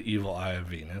funny. The evil eye of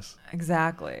Venus.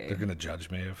 Exactly. They're gonna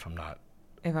judge me if I'm not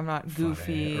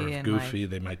goofy. Or if and goofy,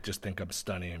 they might just think I'm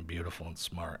stunning and beautiful and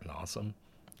smart and awesome.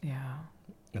 Yeah.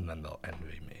 And then they'll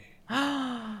envy me.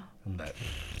 And that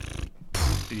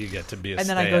you get to be a and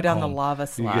then I go down the lava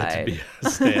slide. You get to be a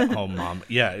stay-at-home mom.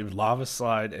 Yeah, lava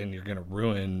slide, and you're gonna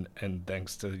ruin. And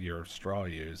thanks to your straw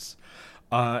use.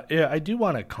 I do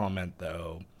want to comment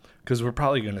though, because we're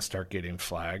probably going to start getting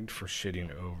flagged for shitting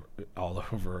all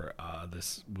over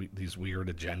these weird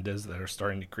agendas that are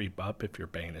starting to creep up if you're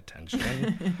paying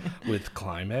attention with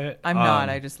climate. I'm not.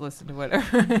 I just listen to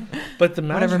whatever. But the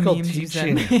magical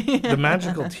teaching, the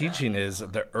magical teaching is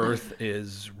that the Earth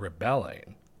is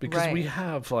rebelling. Because we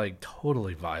have like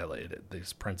totally violated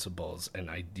these principles and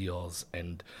ideals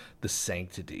and the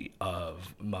sanctity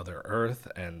of Mother Earth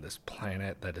and this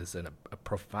planet that is a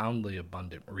profoundly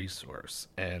abundant resource.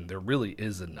 And there really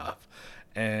is enough.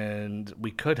 And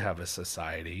we could have a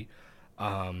society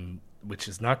which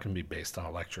is not going to be based on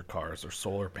electric cars or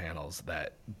solar panels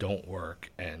that don't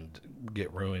work and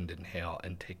get ruined in hail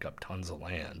and take up tons of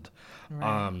land.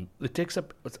 Right.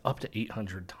 It's up to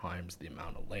 800 times the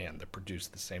amount of land that produce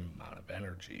the same amount of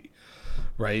energy,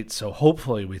 right? So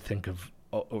hopefully we think of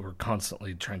we're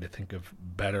constantly trying to think of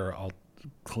better,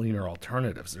 cleaner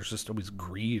alternatives. There's just always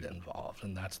greed involved,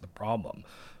 and that's the problem.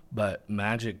 But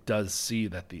magic does see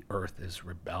that the earth is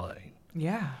rebelling.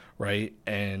 Yeah. Right?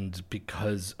 And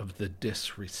because of the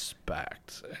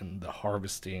disrespect and the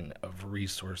harvesting of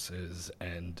resources,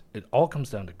 and it all comes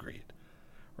down to greed.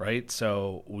 Right?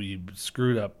 So we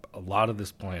screwed up a lot of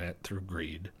this planet through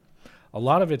greed. A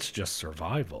lot of it's just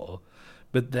survival.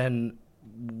 But then,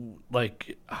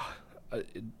 like,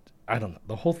 I don't know.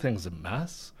 The whole thing's a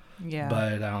mess. Yeah.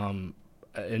 But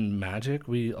in magic,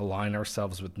 we align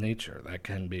ourselves with nature. That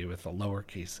can be with a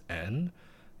lowercase n.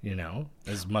 You know,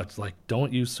 as much like,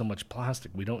 don't use so much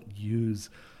plastic. We don't use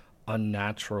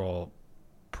unnatural,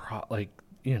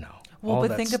 Well,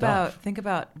 but think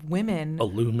about women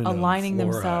aluminum, aligning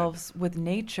fluoride. themselves with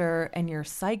nature and your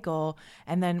cycle,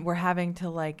 and then we're having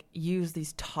to like use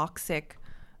these toxic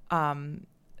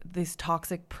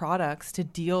products to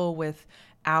deal with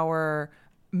our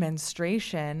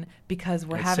menstruation because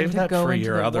we're having save to that go for into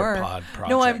your the other work. pod project.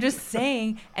 No, I'm just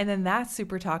saying, and then that's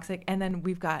super toxic. And then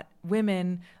we've got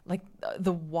women, like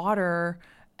the water,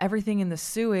 everything in the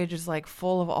sewage is like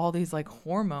full of all these like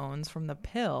hormones from the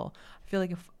pill. I feel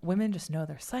like if women just know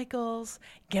their cycles,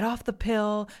 get off the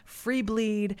pill, free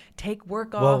bleed, take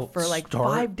work off for like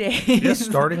 5 days. Yeah,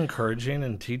 start encouraging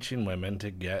and teaching women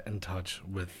to get in touch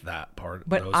with that part.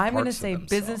 But I'm going to to say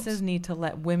businesses need to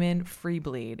let women free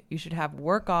bleed. You should have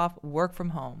work off, work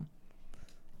from home.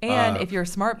 And if you're a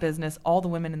smart business, all the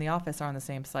women in the office are on the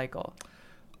same cycle.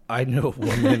 I know a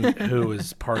woman who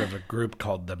is part of a group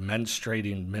called the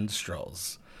Menstruating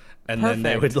Minstrels. And then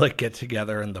they would like get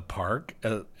together in the park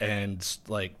and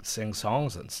like sing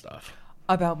songs and stuff.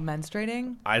 About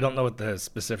menstruating? I don't know what the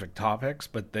specific topics,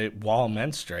 but they, while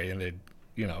menstruating, they,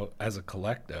 you know, as a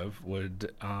collective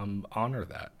would honor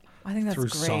that. I think that's through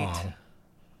great. Song.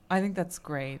 I think that's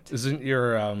great. Isn't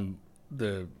your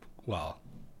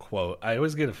quote? I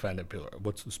always get offended. People are,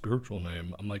 what's the spiritual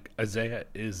name? I'm like, Isaiah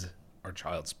is our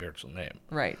child's spiritual name.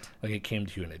 Right. Like it came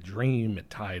to you in a dream. It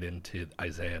tied into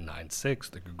Isaiah 9:6,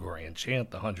 the Gregorian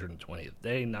chant, the 120th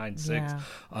day, 9:6. Yeah.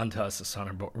 Unto us a son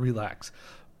are born. Relax.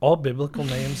 All biblical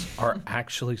names are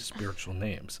actually spiritual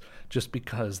names. Just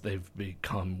because they've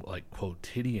become like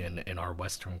quotidian in our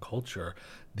Western culture,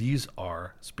 these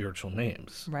are spiritual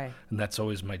names. Right. And that's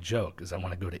always my joke, is I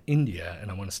want to go to India and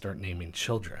I want to start naming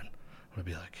children. I'm going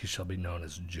to be like, he shall be known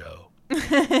as Joe.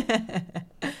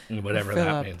 Whatever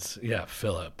that means. Yeah,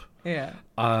 Philip. Yeah.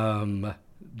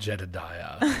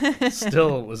 Jedediah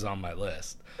still was on my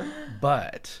list.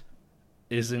 But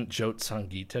isn't Jot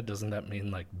Sangita, doesn't that mean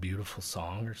like beautiful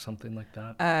song or something like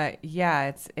that?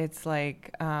 Yeah, it's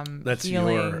like that's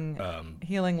healing,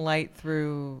 healing light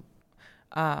through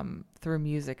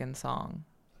music and song.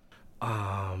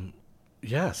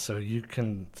 Yeah, so you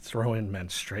can throw in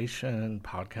menstruation,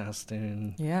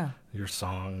 podcasting, your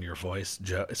song, your voice.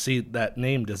 See, that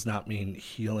name does not mean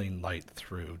healing light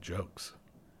through jokes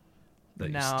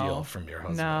that you steal from your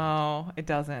husband. No, it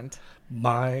doesn't.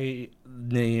 My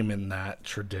name in that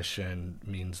tradition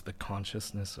means the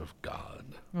consciousness of God.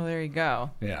 Well, there you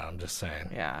go. Yeah, I'm just saying.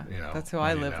 Yeah, you know, that's who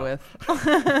I live with.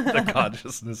 The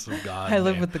consciousness of God. I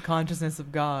live with the consciousness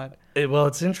of God. Well,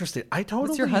 it's interesting.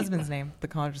 What's your husband's name? The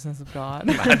consciousness of God.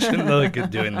 Imagine like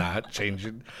doing that,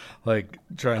 changing, like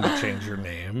trying to change your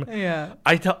name. Yeah.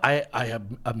 I have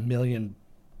a million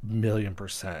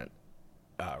percent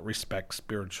respect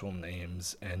spiritual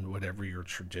names and whatever your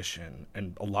tradition.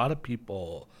 And a lot of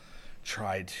people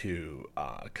try to,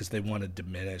 because they want to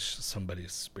diminish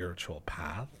somebody's spiritual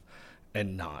path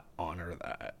and not honor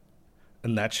that.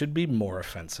 And that should be more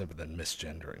offensive than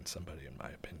misgendering somebody, in my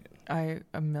opinion. I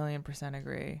 1,000,000%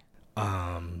 agree.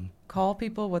 Call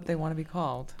people what they want to be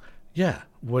called. Yeah,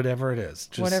 whatever it is.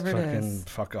 Just whatever fucking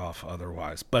fuck off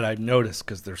otherwise. But I've noticed,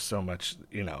 because there's so much,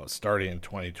 starting in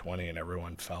 2020 and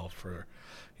everyone fell for,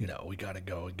 we got to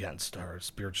go against our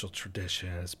spiritual tradition,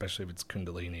 especially if it's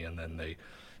Kundalini. And then they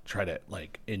try to,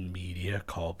 like, in media,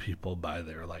 call people by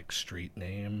their, like, street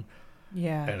name.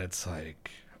 Yeah. And it's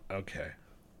like, okay.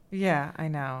 Yeah, I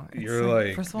know. You're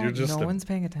like, first of all, you're just no one's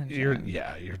paying attention. You're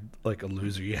like a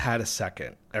loser. You had a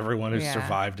second. Everyone who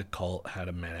survived a cult had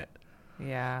a minute.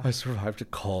 Yeah. I survived a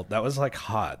cult. That was like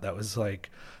hot. That was like,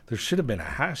 there should have been a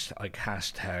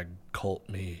hashtag cult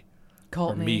me.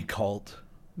 Cult me. Me cult.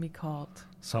 Me cult.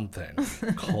 Something.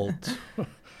 Cult.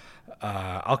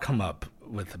 I'll come up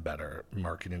with a better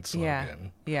marketing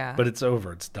slogan. Yeah. But it's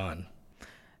over. It's done.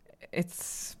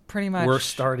 It's pretty much. We're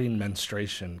starting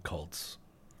menstruation cults.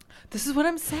 This is what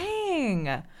I'm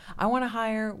saying. I want to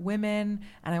hire women,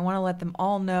 and I want to let them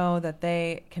all know that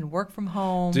they can work from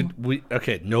home.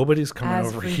 Nobody's coming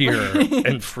over here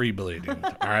and free bleeding.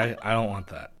 All right? I don't want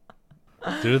that.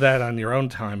 Do that on your own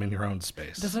time in your own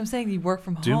space. That's what I'm saying. You work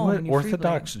from home. Do what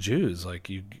Orthodox Jews, like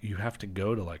you have to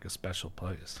go to like a special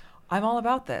place. I'm all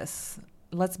about this.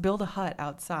 Let's build a hut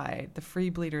outside, the Free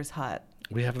Bleeders hut.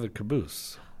 We have the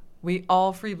caboose. We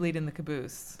all free bleed in the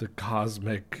caboose. The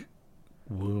cosmic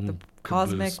womb. The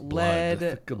cosmic lead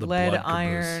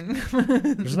iron.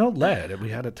 There's no lead. We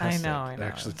had to test I know.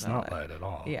 Actually, it's not lead at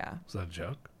all. Yeah. Is that a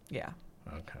joke? Yeah.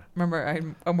 Okay.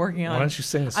 Remember, I'm working on. Why don't you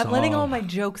sing a song? I'm letting all my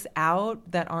jokes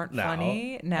out that aren't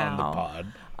funny now on the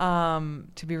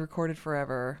pod. To be recorded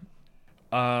forever.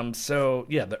 So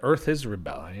yeah, the Earth is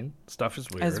rebelling. Stuff is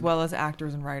weird. As well as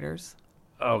actors and writers.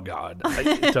 Oh God,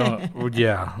 I don't.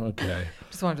 Yeah, okay.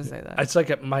 Just wanted to say that. It's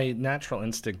like my natural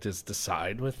instinct is to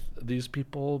side with these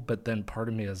people, but then part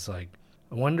of me is like,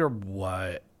 I wonder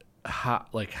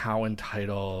how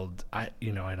entitled. I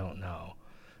don't know.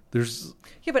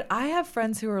 Yeah, but I have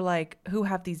friends who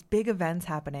have these big events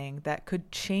happening that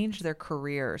could change their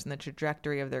careers and the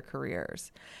trajectory of their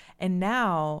careers. And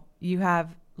now you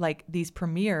have like these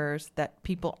premieres that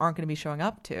people aren't going to be showing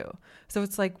up to. So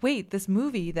it's like, wait, this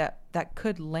movie that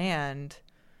could land,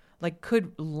 like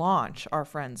could launch our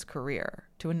friend's career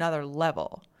to another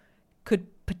level, could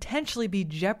potentially be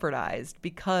jeopardized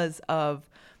because of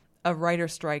a writer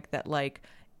strike that why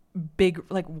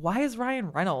is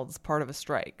Ryan Reynolds part of a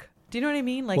strike? Do you know what I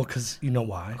mean? Well, because you know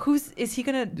why? Is he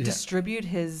going to distribute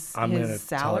his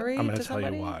salary? I'm going to tell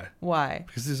you why. Why?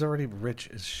 Because he's already rich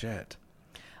as shit.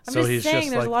 I'm just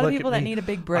saying, there's a lot of people that need a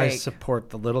big break. I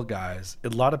support the little guys. A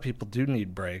lot of people do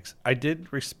need breaks. I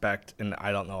did respect, and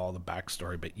I don't know all the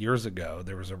backstory, but years ago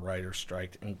there was a writer's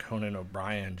strike, and Conan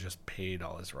O'Brien just paid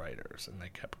all his writers, and they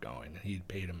kept going. And he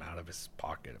paid them out of his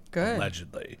pocket,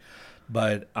 allegedly.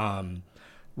 But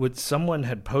what someone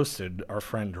had posted, our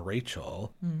friend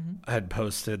Rachel had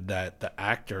posted that the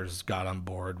actors got on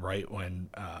board right when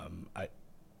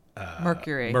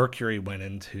Mercury went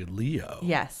into Leo.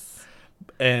 Yes.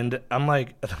 And I'm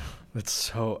like, it's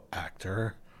so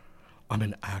actor. I'm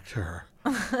an actor.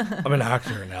 I'm an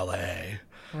actor in LA.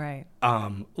 Right.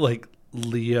 Like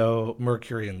Leo,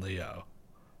 Mercury and Leo.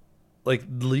 Like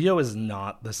Leo is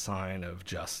not the sign of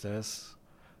justice.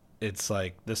 It's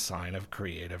like the sign of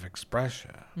creative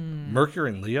expression.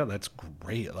 Mercury and Leo, that's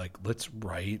great. Like, let's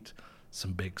write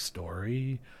some big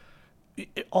story.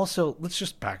 Also, let's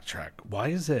just backtrack. Why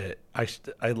is it I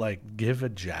like give a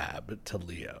jab to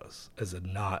Leos as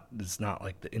it's not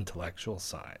like the intellectual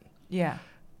sign. Yeah.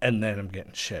 And then I'm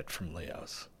getting shit from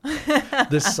Leos.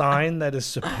 The sign that is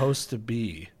supposed to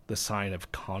be the sign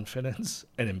of confidence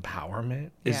and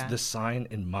empowerment is the sign,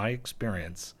 in my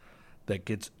experience, that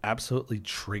gets absolutely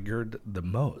triggered the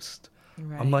most.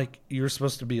 Right. I'm like, you're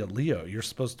supposed to be a Leo. You're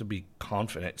supposed to be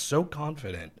confident, so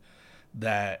confident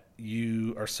that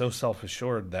you are so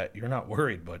self-assured that you're not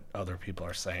worried what other people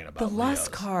are saying about the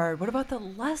lust card. What about the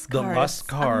lust card? The lust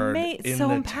card in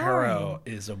the tarot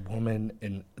is a woman,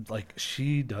 and like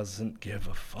she doesn't give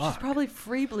a fuck. She's probably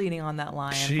free bleeding on that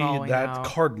line. That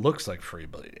card looks like free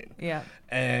bleeding. Yeah.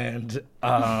 And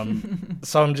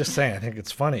so I'm just saying, I think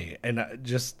it's funny, and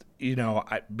just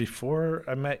before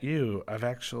I met you, I've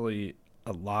actually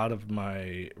a lot of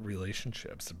my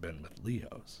relationships have been with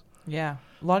Leos. Yeah.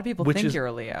 A lot of people think you're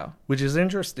a Leo. Which is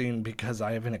interesting because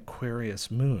I have an Aquarius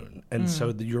moon. And so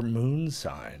your moon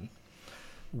sign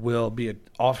will be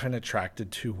often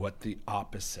attracted to what the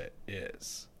opposite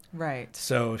is. Right.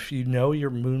 So if you know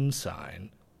your moon sign,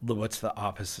 what's the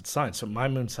opposite sign? So my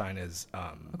moon sign is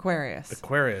Aquarius.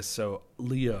 Aquarius. So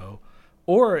Leo.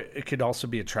 Or it could also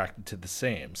be attracted to the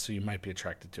same. So you might be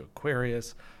attracted to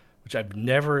Aquarius, which I've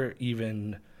never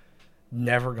gone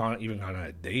on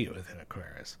a date with an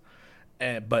Aquarius.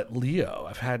 But Leo,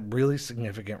 I've had really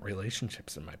significant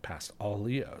relationships in my past, all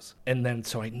Leos. And then,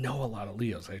 so I know a lot of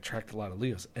Leos. I attract a lot of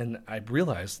Leos. And I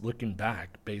realized, looking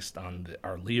back, based on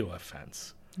our Leo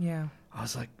offense, I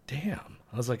was like, damn.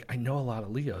 I was like, I know a lot of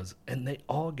Leos, and they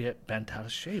all get bent out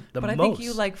of shape. But I think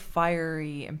you like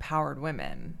fiery, empowered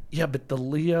women. Yeah, but the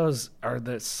Leos are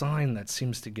the sign that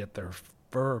seems to get their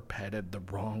fur petted the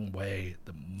wrong way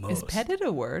the most. Is petted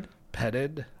a word?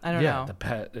 Petted? I don't know.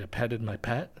 Petted my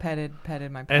pet? Petted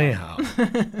my pet. Anyhow,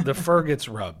 the fur gets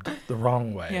rubbed the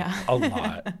wrong way a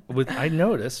lot. I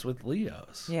notice with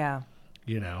Leos. Yeah.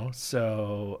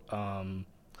 So,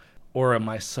 or am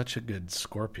I such a good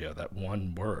Scorpio that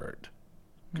one word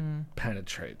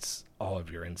penetrates all of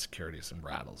your insecurities and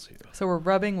rattles you. So we're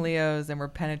rubbing Leos and we're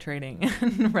penetrating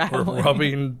and rattling. We're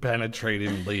rubbing,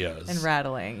 penetrating Leos. And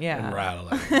rattling, yeah. And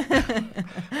rattling.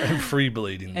 And free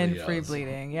bleeding and Leos. Free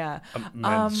bleeding, yeah.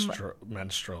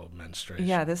 Menstrual menstruation.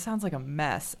 Yeah, this sounds like a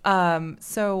mess.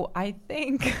 So I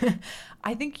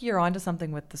think you're onto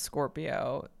something with the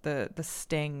Scorpio, the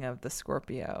sting of the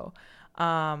Scorpio.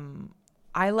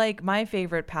 I like, my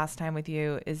favorite pastime with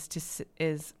you is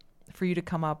for you to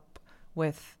come up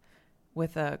with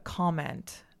a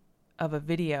comment of a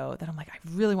video that I'm like, I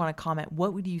really want to comment.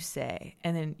 What would you say?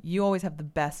 And then you always have the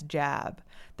best jab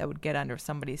that would get under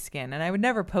somebody's skin. And I would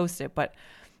never post it, but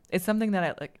it's something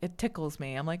that it tickles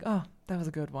me. I'm like, oh, that was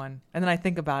a good one. And then I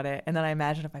think about it, and then I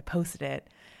imagine if I posted it,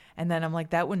 and then I'm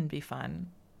like, that wouldn't be fun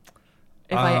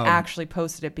if I actually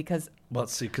posted it, because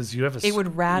because you have it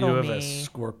would rattle me. You have a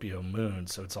Scorpio moon,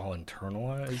 so it's all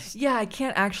internalized. Yeah, I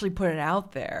can't actually put it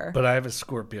out there. But I have a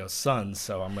Scorpio sun,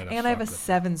 so I'm gonna. And I have a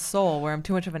 7 soul, where I'm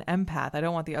too much of an empath. I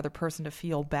don't want the other person to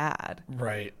feel bad.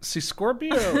 Right. See,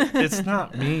 Scorpio, it's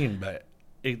not mean, but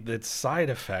its side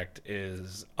effect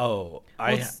is,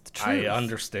 I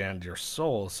understand your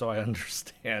soul, so I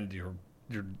understand your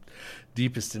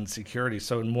deepest insecurity.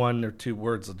 So in 1 or 2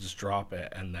 words, I'll just drop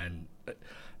it, and then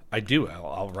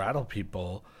I'll rattle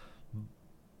people.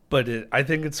 But I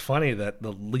think it's funny that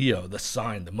the Leo, the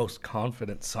sign, the most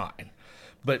confident sign,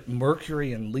 but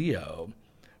Mercury in Leo,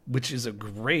 which is a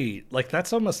great,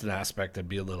 that's almost an aspect I'd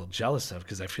be a little jealous of,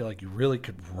 because I feel like you really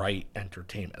could write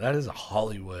entertainment. That is a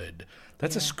Hollywood,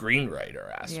 that's a screenwriter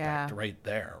aspect right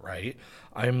there, right?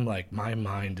 I'm like, my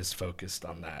mind is focused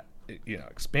on that,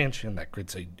 expansion, that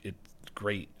creates a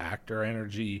great actor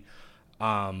energy.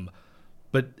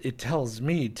 But it tells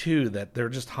me too that they're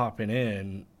just hopping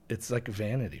in. It's like a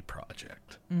vanity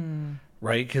project,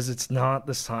 right? Because it's not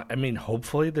the sign. I mean,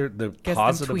 hopefully the Gets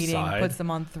positive them tweeting, side puts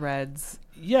them on threads.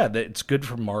 Yeah, it's good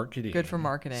for marketing. Good for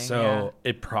marketing. So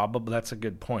that's a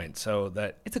good point. So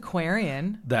that it's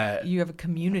Aquarian. That you have a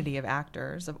community of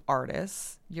actors, of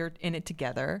artists. You're in it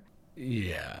together.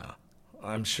 Yeah,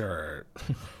 I'm sure.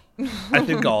 I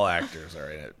think all actors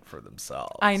are in it for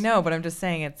themselves. I know, but I'm just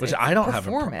saying it's I don't have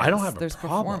There's a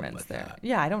problem performance with there. that.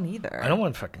 Yeah, I don't either. I don't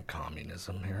want fucking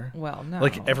communism here. Well, no.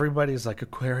 Like, everybody's like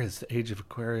Aquarius, the age of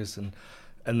Aquarius, and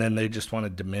then they just want to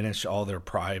diminish all their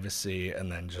privacy,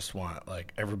 and then just want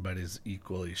everybody's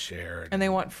equally shared. And they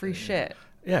want free shit.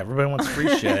 Yeah, everybody wants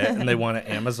free shit, and they want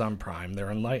to Amazon Prime their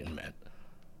enlightenment.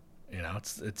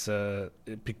 It's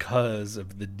because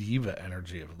of the diva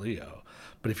energy of Leo.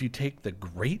 But if you take the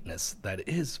greatness that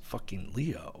is fucking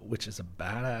Leo, which is a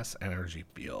badass energy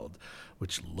field,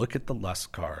 which look at the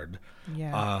lust card.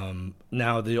 Yeah.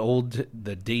 Now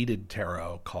the dated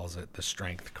tarot calls it the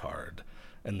strength card,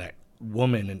 and that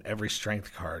woman in every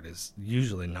strength card is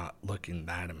usually not looking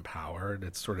that empowered.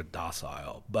 It's sort of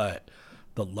docile, but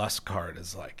the lust card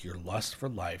is like your lust for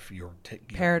life.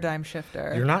 Paradigm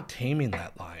shifter. You're not taming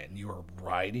that lion. You are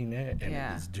riding it, and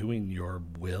it's doing your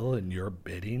will and your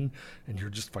bidding, and you're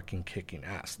just fucking kicking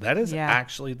ass. That is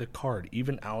actually the card.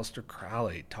 Even Aleister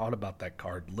Crowley taught about that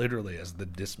card literally as the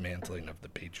dismantling of the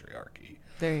patriarchy.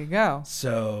 There you go.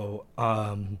 So,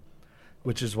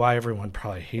 which is why everyone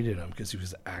probably hated him, because he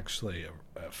was actually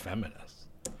a feminist.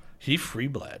 He free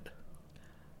bled.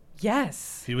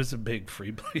 Yes. He was a big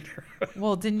free bleeder.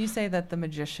 Well, didn't you say that the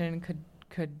magician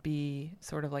could be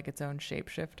sort of like its own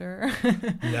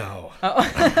shapeshifter? No. Oh.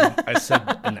 I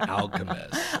said an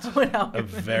alchemist. A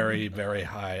very, very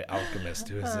high alchemist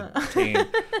who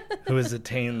has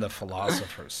attained the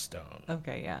Philosopher's Stone.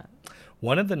 Okay, yeah.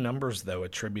 One of the numbers, though,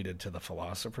 attributed to the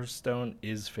Philosopher's Stone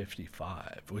is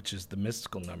 55, which is the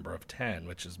mystical number of 10,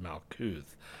 which is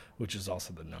Malkuth, which is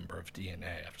also the number of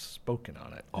DNA. I've spoken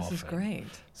on it often. This is great.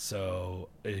 So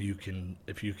if you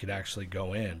could actually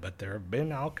go in, but there have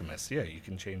been alchemists. Yeah, you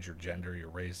can change your gender, your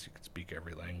race. You can speak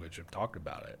every language. I've talked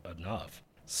about it enough.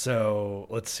 So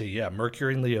let's see. Yeah,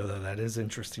 Mercury and Leo, though, that is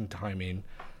interesting timing.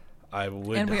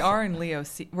 And we are in Leo.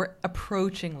 We're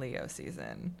approaching Leo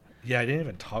season. Yeah, I didn't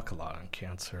even talk a lot on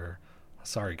Cancer.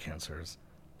 Sorry, Cancers.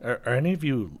 Are any of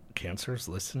you Cancers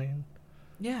listening?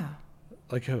 Yeah.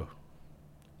 Like who?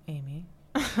 Amy.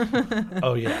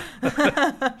 Oh, yeah.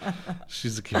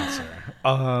 She's a Cancer.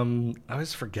 I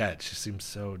always forget. She seems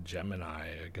so Gemini.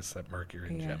 I guess that Mercury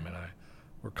and Gemini.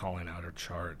 We're calling out her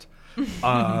chart.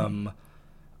 I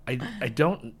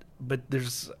don't, but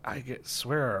I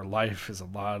swear our life is a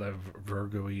lot of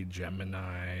Virgo-y,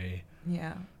 Gemini.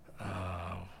 Yeah.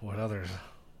 What others?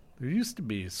 There used to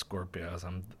be Scorpios.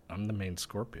 I'm the main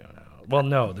Scorpio now. Well,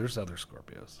 no, there's other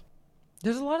Scorpios.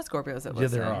 There's a lot of Scorpios that Yeah,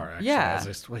 listen. there are, actually. Yeah.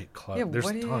 There's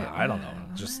a ton. I don't know.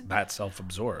 Just that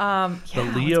self-absorbed. The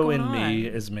Yeah, Leo in me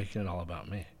is making it all about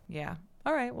me. Yeah.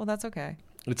 All right. Well, that's okay.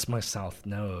 It's my south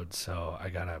node, so I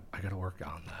gotta work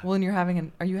on that. Well,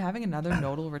 and are you having another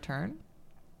nodal return?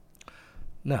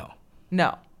 No.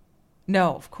 No,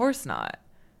 of course not.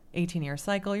 18-year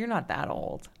cycle. You're not that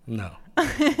old. No.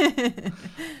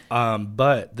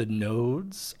 But the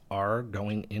nodes are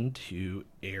going into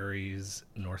Aries,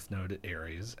 North Node at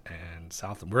Aries, and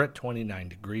South. We're at 29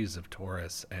 degrees of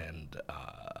Taurus and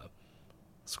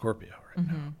Scorpio right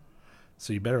now.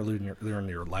 So you better learn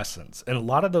your lessons. And a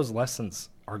lot of those lessons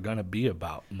are going to be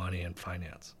about money and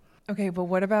finance. Okay, but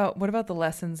what about the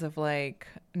lessons of like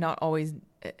not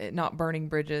burning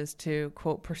bridges to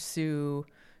quote pursue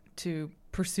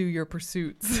your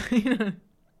pursuits? Remember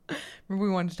we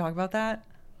wanted to talk about that?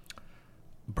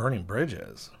 Burning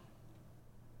bridges.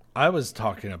 I was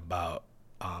talking about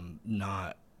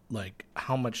not like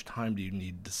how much time do you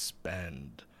need to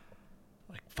spend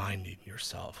like finding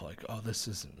yourself, like, oh, this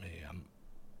isn't me.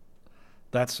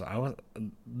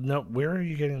 Where are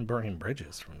you getting burning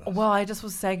bridges from this? Well, I just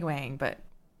was segueing, but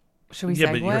should we segue?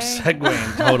 Yeah, but you're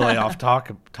segueing totally off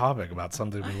topic about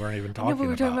something we weren't even talking about. No, but we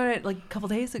were talking about it like a couple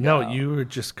days ago. No, you were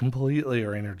just completely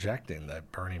are interjecting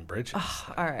that burning bridges.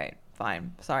 All right,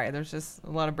 fine. Sorry, there's just a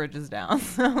lot of bridges down.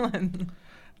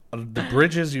 The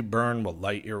bridges you burn will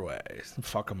light your way.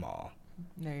 Fuck them all.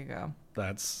 There you go.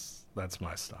 That's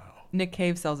my style. Nick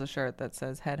Cave sells a shirt that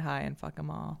says "Head high and fuck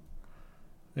 'em all."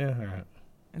 Yeah, all right.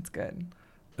 It's good.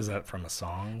 Is that from a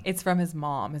song? It's from his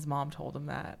mom. His mom told him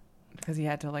that because he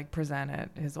had to like present at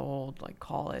his old like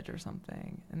college or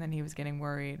something, and then he was getting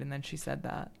worried, and then she said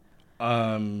that.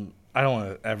 I don't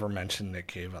want to ever mention Nick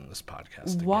Cave on this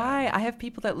podcast again. Why? I have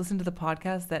people that listen to the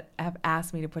podcast that have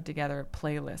asked me to put together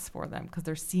playlists for them because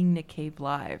they're seeing Nick Cave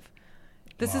live.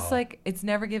 This is like, it's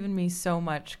never given me so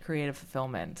much creative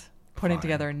fulfillment. Putting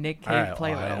together a Nick Cave playlist.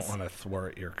 Well, I don't want to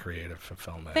thwart your creative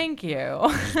fulfillment. Thank you.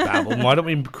 Just babble. Why don't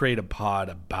we create a pod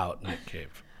about Nick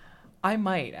Cave? I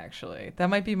might actually. That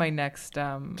might be my next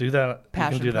do that.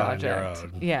 Passion you can do project. That on your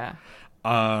own. Yeah.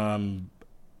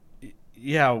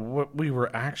 Yeah. What we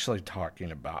were actually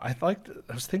talking about. I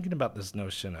was thinking about this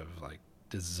notion of like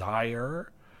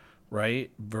desire,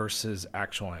 right, versus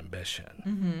actual ambition.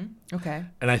 Mm-hmm. Okay.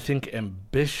 And I think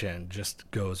ambition just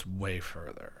goes way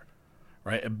further.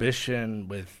 Right, ambition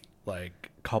with like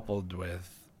coupled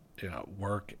with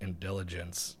work and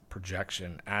diligence,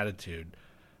 projection, attitude,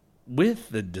 with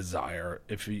the desire.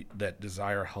 That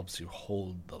desire helps you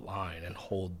hold the line and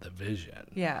hold the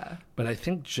vision. Yeah. But I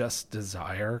think just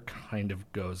desire kind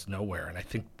of goes nowhere, and I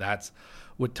think that's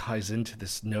what ties into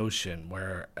this notion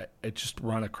where it just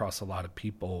run across a lot of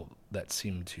people that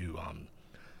seem to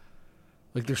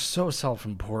like they're so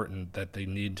self-important that they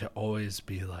need to always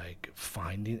be like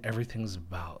finding. Everything's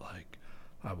about like,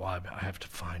 I have to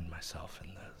find myself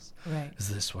in this. Right. Is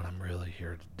this what I'm really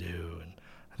here to do? And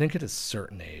I think at a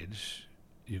certain age,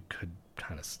 you could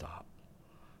kind of stop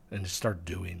and just start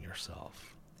doing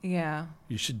yourself. Yeah.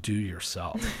 You should do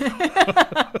yourself.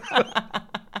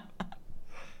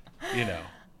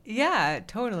 Yeah,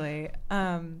 totally.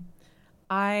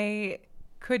 I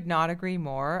could not agree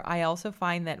more. I also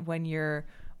find that when you're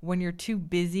too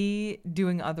busy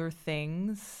doing other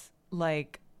things,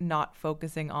 like not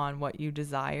focusing on what you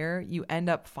desire, you end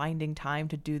up finding time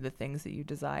to do the things that you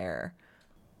desire.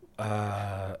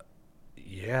 Yeah,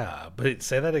 but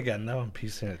say that again though. I'm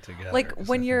piecing it together. Like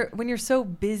when you're so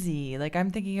busy, like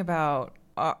I'm thinking about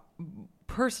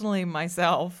personally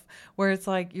myself, where it's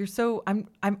like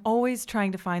I'm always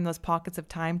trying to find those pockets of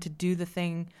time to do the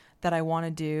thing that I want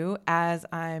to do as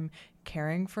I'm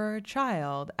caring for a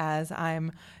child, as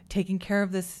I'm taking care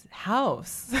of this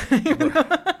house.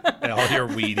 And all your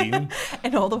weeding.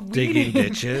 And all the weeding. Digging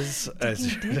ditches.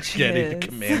 As you're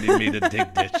commanding me to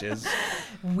dig ditches.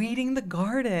 Weeding the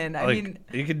garden. I mean.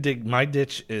 You can dig. My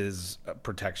ditch is a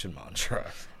protection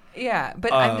mantra. Yeah,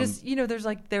 but I'm just,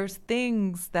 there's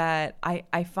things that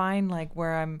I find like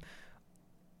where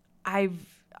I've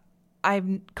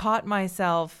caught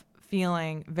myself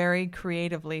feeling very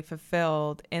creatively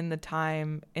fulfilled in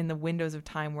the windows of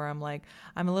time where I'm like,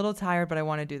 I'm a little tired, but I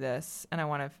want to do this and I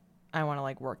want to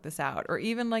like work this out. Or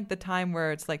even like the time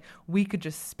where it's like we could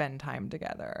just spend time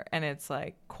together and it's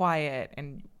like quiet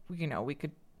and we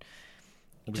could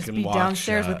just be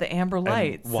downstairs with the amber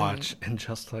lights and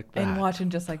just like that. And watching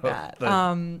just like that.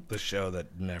 The show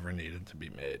that never needed to be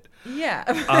made.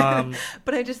 Yeah.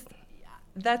 But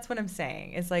that's what I'm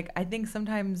saying. It's like, I think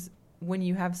sometimes when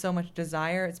you have so much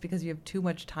desire, it's because you have too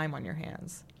much time on your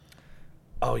hands.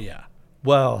 Oh, yeah.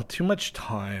 Well, too much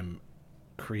time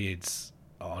creates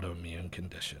autoimmune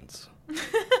conditions.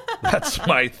 That's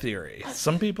my theory.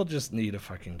 Some people just need a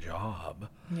fucking job.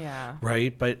 Yeah.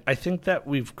 Right? But I think that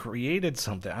we've created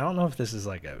something. I don't know if this is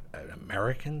like an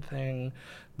American thing,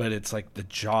 but it's like the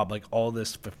job, like all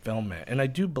this fulfillment. And I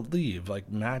do believe, like,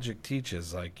 magic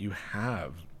teaches, like, you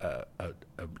have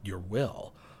your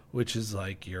will, which is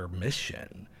like your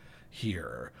mission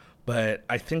here. But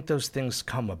I think those things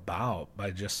come about by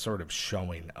just sort of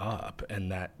showing up,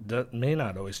 and that may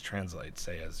not always translate,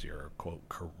 say, as your, quote,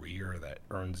 career that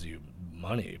earns you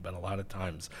money. But a lot of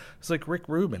times, it's like Rick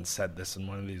Rubin said this in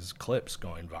one of these clips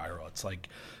going viral. It's like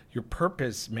your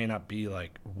purpose may not be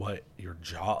like what your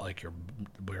job, like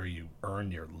where you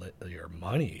earn your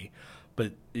money,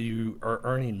 but you are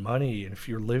earning money, and if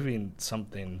you're living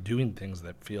something, doing things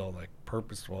that feel like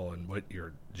purposeful and what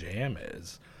your jam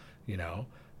is, you know,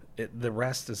 the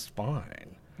rest is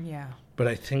fine. Yeah. But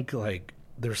I think, like,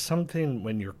 there's something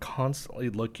when you're constantly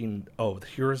looking, oh,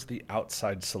 here's the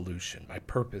outside solution. My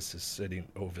purpose is sitting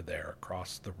over there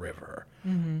across the river,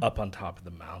 up on top of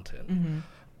the mountain.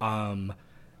 And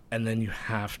then you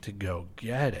have to go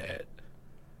get it,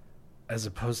 as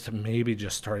opposed to maybe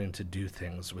just starting to do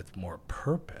things with more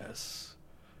purpose.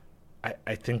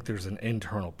 I think there's an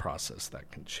internal process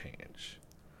that can change.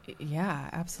 Yeah,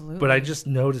 absolutely. But I just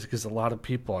noticed, because a lot of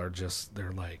people are just,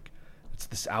 they're like, it's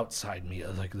this outside me,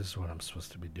 like, this is what I'm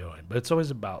supposed to be doing. But it's always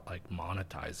about, like,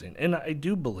 monetizing. And I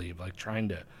do believe, like, trying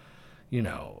to, you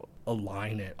know,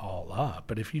 align it all up.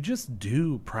 But if you just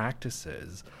do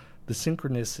practices, the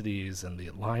synchronicities and the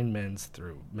alignments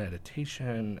through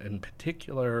meditation in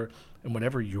particular, and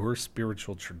whatever your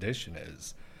spiritual tradition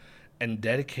is, and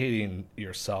dedicating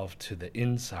yourself to the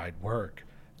inside work,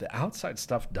 the outside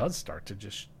stuff does start to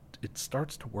it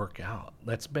starts to work out.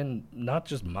 That's been not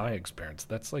just my experience.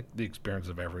 That's like the experience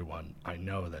of everyone I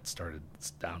know that started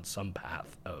down some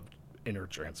path of inner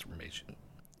transformation.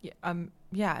 Yeah,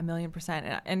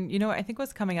 1,000,000%. And you know, I think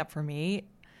what's coming up for me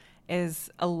is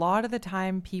a lot of the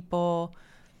time people,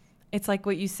 it's like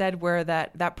what you said, where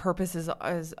that purpose is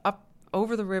up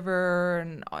over the river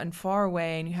and far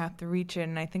away, and you have to reach it.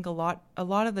 And I think a lot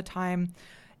of the time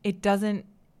it doesn't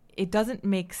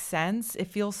make sense. It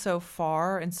feels so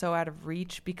far and so out of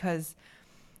reach because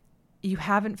you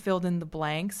haven't filled in the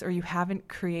blanks, or you haven't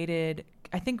created,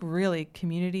 I think really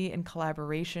community and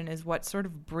collaboration is what sort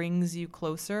of brings you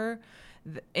closer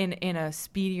in a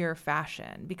speedier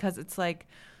fashion. Because it's like,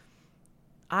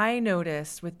 I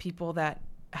noticed with people that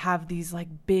have these like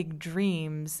big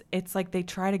dreams, it's like they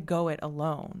try to go it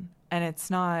alone. And it's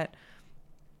not,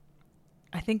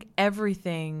 I think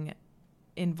everything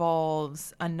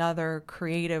involves another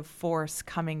creative force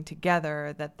coming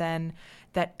together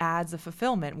that adds a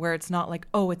fulfillment, where it's not like,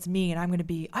 oh, it's me and I'm going to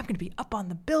be up on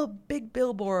the big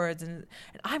billboards and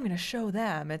I'm going to show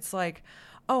them. It's like,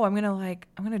 oh, I'm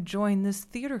going to join this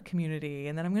theater community,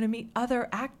 and then I'm going to meet other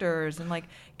actors and like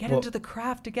get into the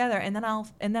craft together, and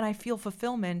then I feel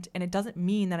fulfillment, and it doesn't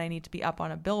mean that I need to be up on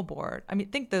a billboard. I mean,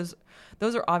 I think those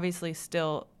are obviously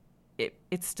still,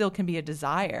 it still can be a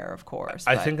desire, of course.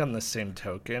 I think on the same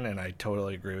token, and I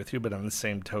totally agree with you, but on the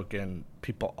same token,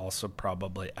 people also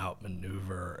probably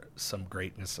outmaneuver some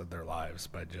greatness of their lives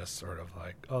by just sort of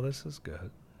like, oh, this is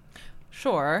good.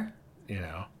 Sure. You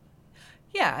know?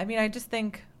 Yeah, I mean, I just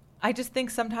think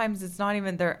sometimes it's not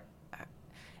even there.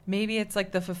 Maybe it's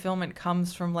like the fulfillment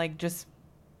comes from like just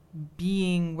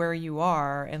being where you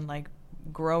are and like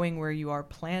growing where you are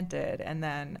planted, and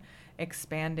then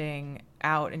expanding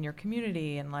out in your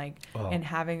community and like and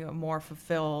having a more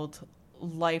fulfilled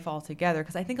life altogether.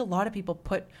 Because I think a lot of people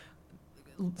put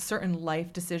certain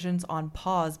life decisions on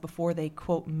pause before they,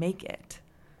 quote, make it,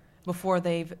 before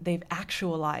they've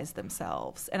actualized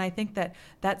themselves. And I think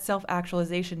that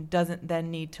self-actualization doesn't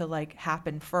then need to like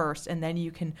happen first, and then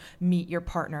you can meet your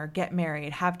partner, get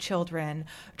married, have children,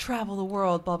 travel the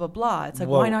world, blah blah blah. It's like,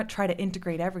 why not try to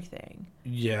integrate everything?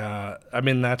 Yeah, I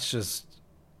mean, that's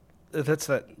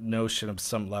that notion of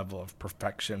some level of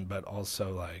perfection, but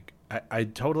also like I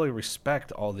totally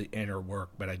respect all the inner work,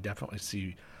 but I definitely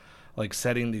see like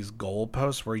setting these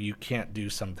goalposts where you can't do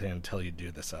something until you do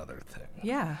this other thing.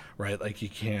 Yeah. Right? Like you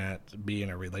can't be in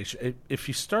a relationship. If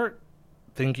you start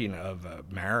thinking of a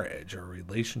marriage or a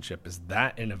relationship as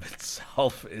that in of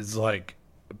itself is like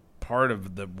part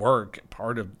of the work,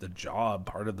 part of the job,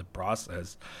 part of the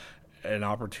process, an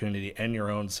opportunity and your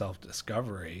own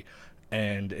self-discovery,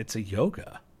 and it's a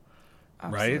yoga.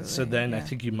 Absolutely, right? So then I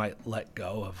think you might let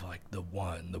go of like the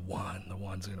one's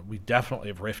gonna, we definitely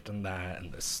have riffed on that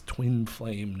and this twin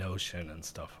flame notion and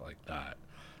stuff like that.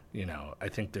 You know, I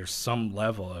think there's some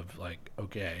level of like,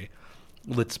 okay,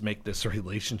 let's make this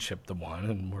relationship the one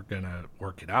and we're going to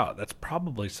work it out. That's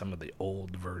probably some of the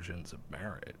old versions of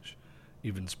marriage,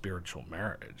 even spiritual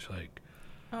marriage. Like,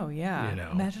 oh,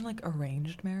 yeah. Imagine like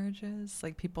arranged marriages,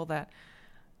 like people that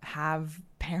have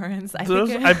parents.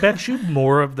 I bet you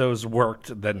more of those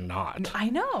worked than not. I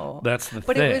know. That's the thing.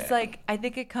 But it was like, I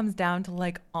think it comes down to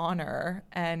like honor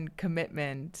and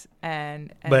commitment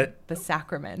and the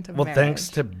sacrament of marriage. Thanks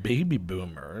to baby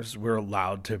boomers, we're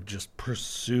allowed to just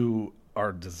pursue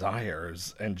our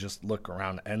desires and just look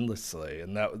around endlessly.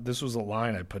 And this was a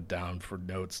line I put down for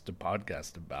notes to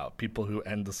podcast about people who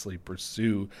endlessly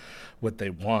pursue what they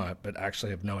want, but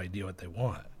actually have no idea what they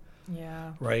want.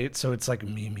 Yeah. Right? So it's like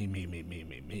me.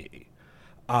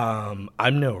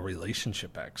 I'm no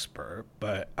relationship expert,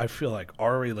 but I feel like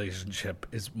our relationship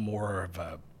is more of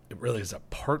it really is a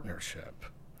partnership.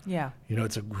 Yeah.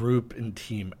 It's a group and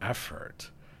team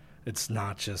effort. It's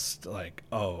not just like,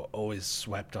 always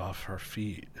swept off her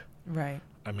feet. Right.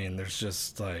 I mean, there's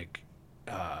just like,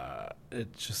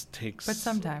 it just takes. But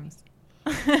sometimes.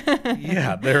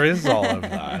 Yeah, there is all of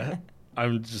that.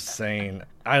 I'm just saying,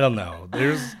 I don't know.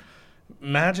 There's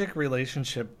magic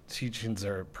relationship teachings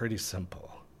are pretty simple.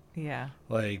 Yeah.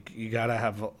 Like, you got to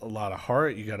have a lot of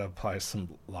heart. You got to apply some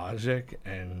logic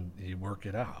and you work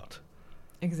it out.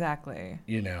 Exactly.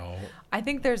 I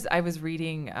think I was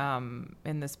reading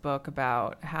in this book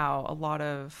about how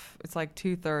it's like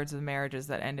 2/3 of marriages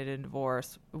that ended in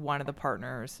divorce, one of the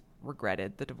partners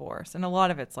regretted the divorce. And a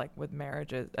lot of it's like with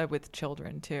marriages, with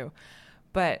children too.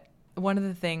 But one of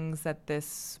the things that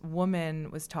this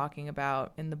woman was talking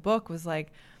about in the book was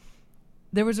like,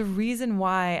 there was a reason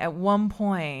why at one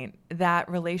point that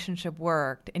relationship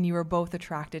worked and you were both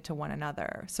attracted to one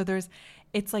another. So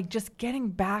it's like just getting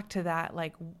back to that,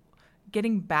 like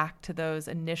getting back to those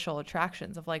initial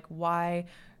attractions of like why,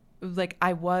 like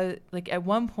I was like at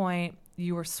one point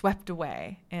you were swept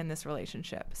away in this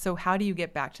relationship. So how do you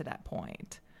get back to that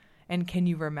point? And can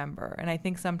you remember? And I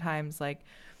think sometimes like,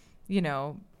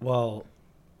 Well,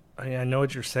 I know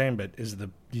what you're saying, but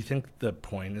do you think the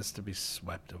point is to be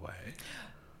swept away?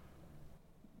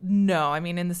 No, I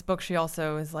mean, in this book, she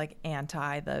also is like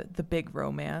anti the big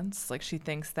romance. Like she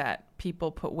thinks that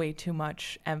people put way too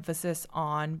much emphasis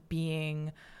on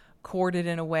being courted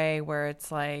in a way where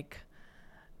it's like,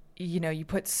 you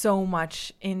put so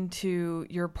much into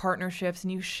your partnerships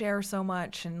and you share so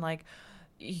much and like,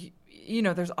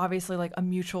 there's obviously like a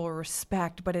mutual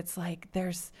respect, but it's like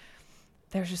there's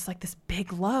just like this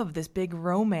big love, this big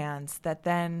romance that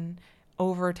then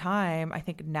over time, I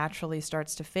think naturally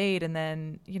starts to fade. And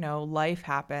then, life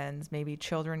happens, maybe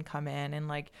children come in and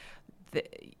like,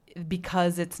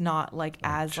 because it's not like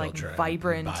as like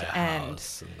vibrant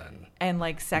and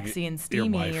like sexy and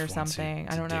steamy or something.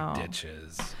 I don't know.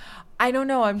 Ditches. I don't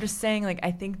know. I'm just saying like,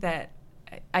 I think that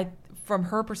from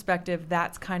her perspective,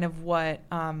 that's kind of what,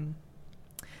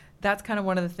 that's kind of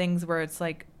one of the things where it's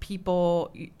like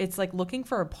it's like looking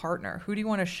for a partner. Who do you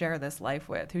want to share this life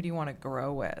with? Who do you want to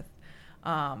grow with?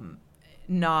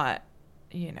 Not,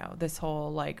 this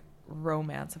whole like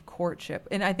romance of courtship.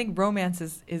 And I think romance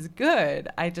is good.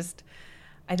 I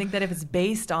think that if it's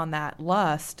based on that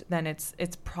lust, then it's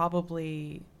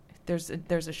probably there's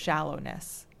a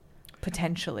shallowness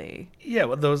potentially. Yeah,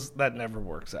 well, that never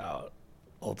works out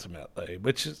ultimately,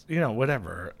 which is,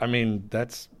 whatever. I mean,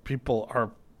 people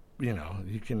are,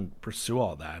 you can pursue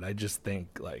all that. I just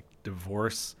think like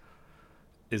divorce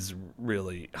is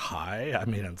really high. I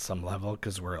mean, on some level,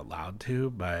 because we're allowed to,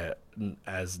 but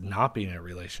as not being a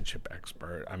relationship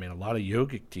expert, I mean, a lot of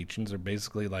yogic teachings are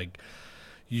basically like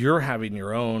you're having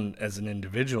your own as an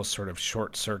individual sort of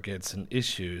short circuits and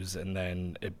issues, and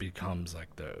then it becomes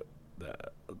like the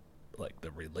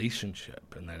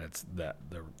relationship, and then it's the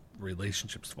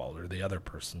relationship's fault or the other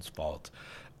person's fault.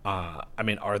 I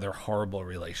mean, are there horrible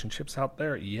relationships out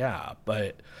there? Yeah,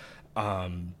 but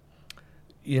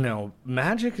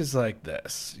magic is like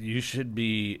this. You should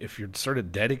be, if you're sort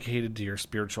of dedicated to your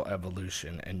spiritual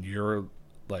evolution and your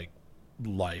like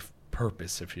life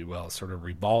purpose, if you will, sort of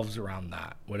revolves around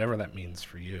that, whatever that means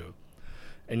for you,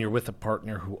 and you're with a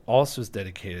partner who also is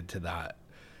dedicated to that,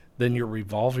 then you're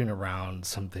revolving around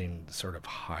something sort of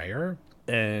higher,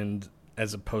 and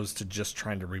as opposed to just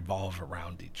trying to revolve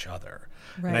around each other.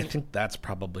 Right. And I think that's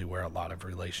probably where a lot of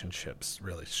relationships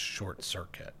really short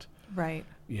circuit. Right.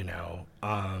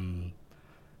 I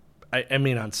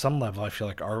mean, on some level, I feel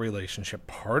like our relationship,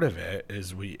 part of it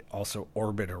is we also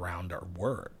orbit around our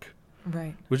work.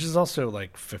 Right. Which is also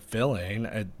like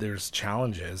fulfilling. There's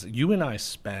challenges. You and I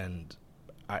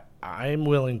I'm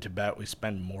willing to bet we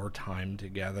spend more time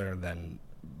together than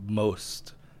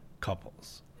most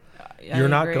couples. You're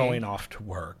not going off to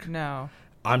work. No.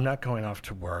 I'm not going off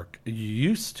to work. You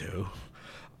used to.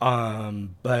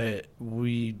 But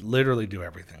we literally do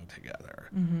everything together.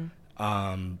 Mm-hmm.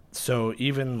 So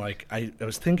even like I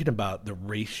was thinking about the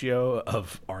ratio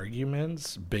of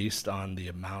arguments based on the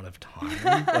amount of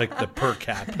time, like the per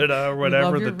capita or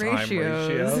whatever, the time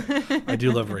ratio. I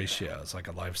do love ratios, like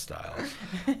a lifestyle.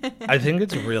 I think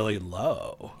it's really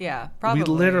low. Yeah, probably. We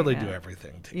literally do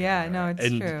everything together. Yeah, no, it's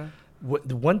true.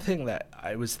 The one thing that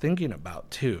I was thinking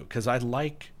about too, because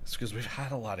we've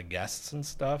had a lot of guests and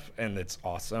stuff, and it's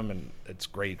awesome, and it's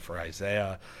great for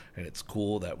Isaiah, and it's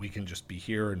cool that we can just be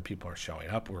here and people are showing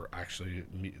up. We're actually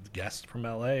guests from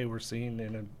LA we're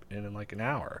seeing in like an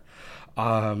hour.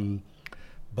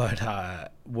 But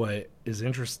what is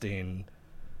interesting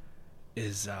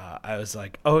is I was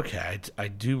like, okay, I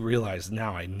do realize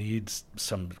now I need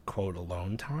some quote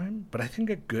alone time, but I think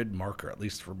a good marker, at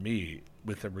least for me,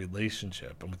 with a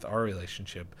relationship and with our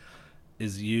relationship,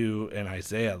 is you and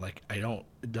Isaiah. Like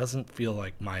it doesn't feel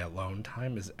like my alone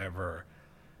time is ever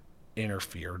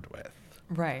interfered with.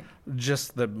 Right.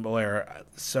 Just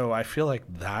so I feel like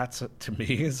that's, to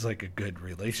me, is like a good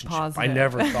relationship. Positive. I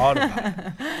never thought about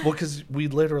it. Well, because we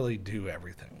literally do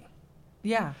everything.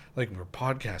 Yeah. Like we're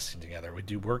podcasting together. We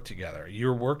do work together.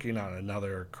 You're working on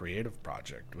another creative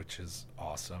project, which is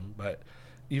awesome. But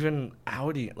even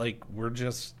outing, like we're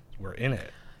in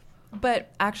it.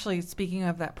 But actually, speaking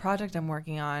of that project I'm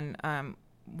working on,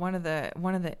 one of the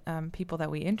people that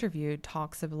we interviewed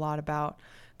talks a lot about,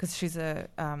 because she's a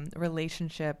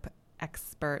relationship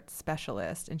expert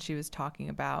specialist, and she was talking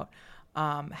about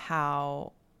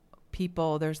how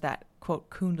there's that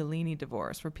quote Kundalini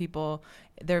divorce where people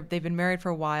they've been married for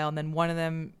a while, and then one of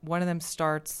them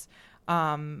starts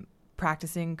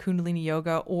practicing Kundalini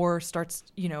yoga or starts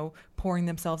pouring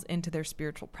themselves into their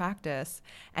spiritual practice,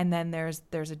 and then there's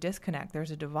a disconnect,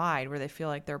 there's a divide where they feel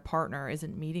like their partner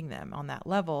isn't meeting them on that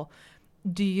level.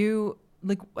 Do you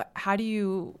how do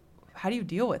you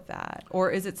deal with that,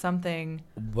 or is it something?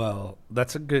 Well,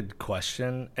 that's a good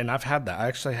question, and I've had that. I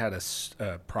actually had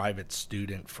a private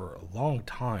student for a long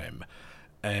time,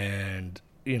 and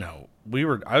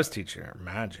I was teaching her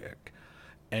magic,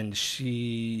 and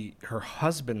her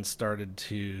husband started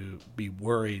to be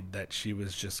worried that she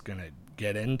was just going to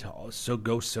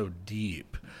go so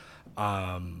deep,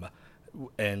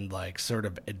 and like sort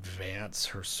of advance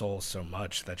her soul so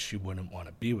much that she wouldn't want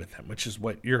to be with him, which is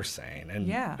what you're saying. And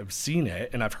yeah. I've seen it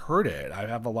and I've heard it. I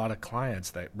have a lot of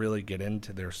clients that really get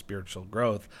into their spiritual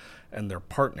growth and their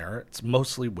partner. It's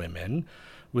mostly women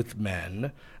with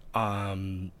men.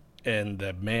 And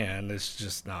the man is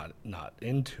just not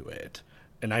into it.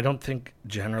 And I don't think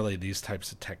generally these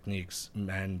types of techniques,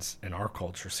 men's in our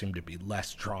culture, seem to be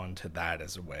less drawn to that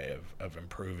as a way of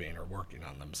improving or working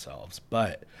on themselves.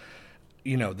 But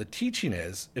the teaching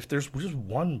is, if there's just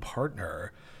one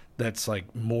partner that's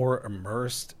like more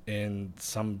immersed in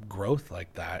some growth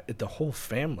like that, the whole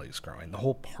family's growing, the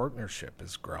whole partnership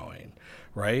is growing,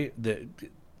 right?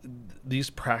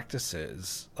 These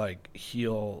practices like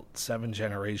heal 7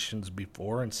 generations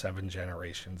before and 7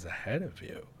 generations ahead of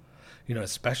you.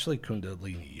 Especially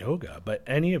Kundalini yoga, but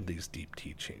any of these deep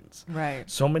teachings. Right.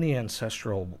 So many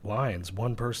ancestral lines,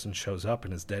 one person shows up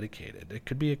and is dedicated. It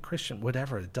could be a Christian,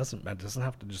 whatever. It doesn't matter. It doesn't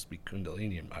have to just be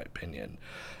Kundalini, in my opinion.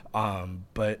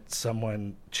 But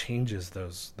someone changes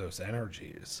those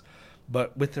energies.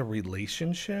 But with a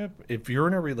relationship, if you're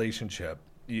in a relationship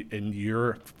and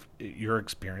you're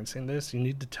experiencing this, you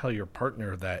need to tell your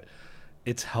partner that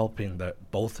it's helping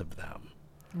both of them.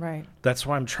 Right. That's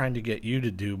why I'm trying to get you to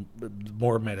do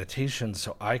more meditation,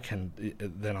 so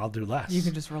then I'll do less. You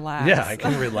can just relax. Yeah, I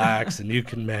can relax, and you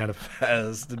can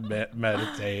manifest and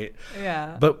meditate.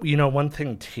 Yeah. But one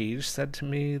thing Tej said to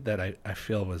me that I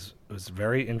feel was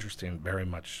very interesting, very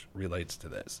much relates to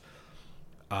this.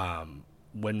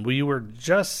 When we were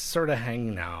just sort of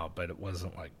hanging out, but it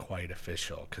wasn't like quite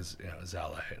official because it was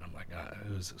LA, and I'm like,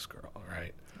 who's this girl,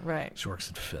 right? Right. She works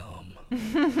in film.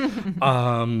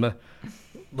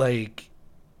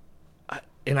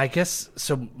 And I guess,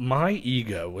 so my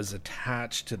ego was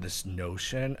attached to this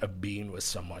notion of being with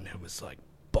someone who was like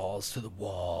balls to the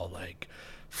wall, like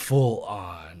full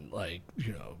on, like,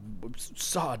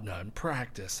 sadhana and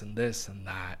practice and this and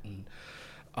that.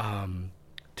 And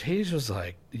Tej was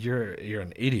like, you're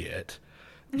an idiot,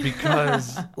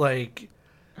 because like,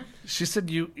 she said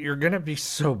you're gonna be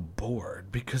so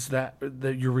bored because that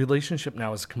your relationship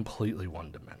now is completely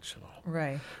one-dimensional.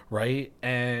 Right.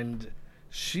 And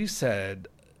she said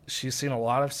she's seen a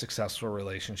lot of successful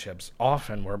relationships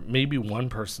often where maybe one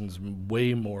person's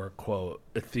way more quote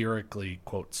etherically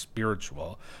quote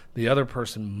spiritual, the other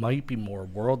person might be more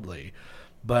worldly,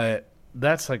 but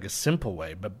that's like a simple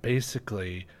way, but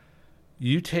basically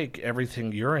you take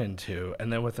everything you're into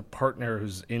and then with a partner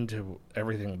who's into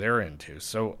everything they're into.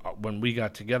 So when we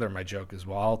got together, my joke is,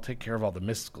 well, I'll take care of all the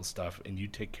mystical stuff and you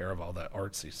take care of all the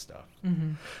artsy stuff,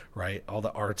 right? All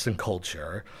the arts and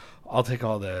culture. I'll take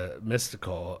all the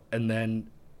mystical. And then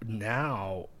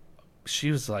now she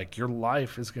was like, your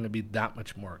life is going to be that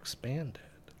much more expanded.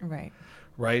 Right.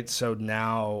 Right. So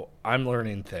now I'm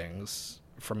learning things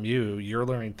from you, you're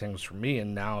learning things from me.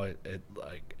 And now it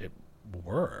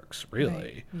works really.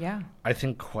 Right. Yeah. I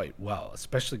think quite well,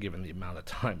 especially given the amount of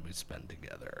time we spend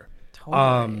together.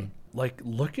 Totally. Like,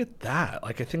 look at that.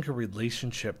 Like, I think a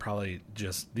relationship probably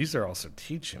just, these are also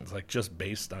teachings, like just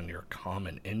based on your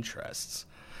common interests,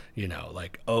 you know,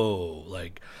 like, oh,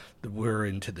 like we're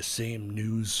into the same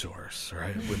news source,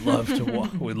 right? We love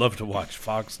to watch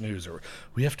Fox News, or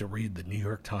we have to read the New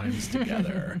York Times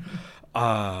together.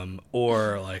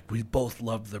 Or like we both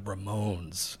love the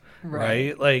Ramones.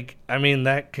 Right. Like, I mean,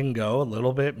 that can go a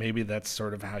little bit. Maybe that's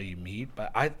sort of how you meet.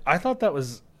 But I thought that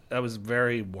was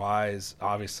very wise.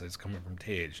 Obviously, it's coming from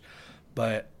Tage.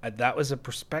 But that was a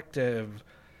perspective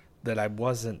that I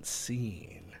wasn't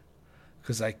seeing.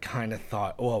 Because I kind of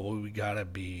thought, oh, well, we got to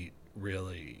be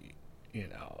really, you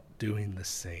know, doing the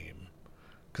same.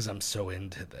 Because I'm so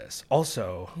into this.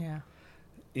 Also,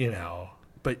 you know,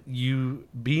 but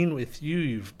being with you,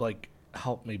 you've, like,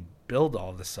 helped me build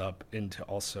all this up into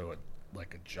also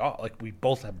like a job. Like we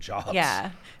both have jobs.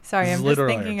 Yeah. Sorry, I'm just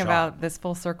thinking about this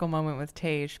full circle moment with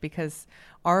Tage, because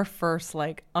our first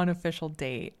like unofficial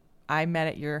date, I met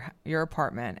at your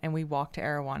apartment and we walked to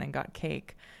Erewhon and got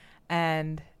cake.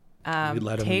 And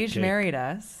Tage married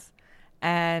us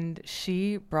and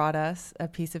she brought us a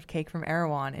piece of cake from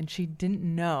Erewhon and she didn't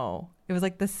know. It was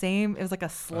like the same, it was like a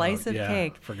slice of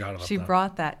cake. Forgot about she that.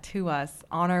 brought that to us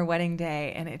on our wedding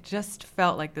day and it just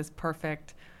felt like this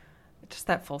perfect, just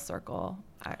that full circle,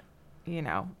 you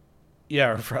know.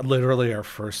 Yeah, literally our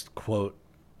first quote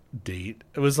date.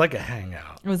 It was like a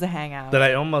hangout. It was a hangout. That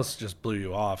I almost just blew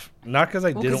you off. Not because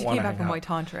I didn't want to hang out. You came back from White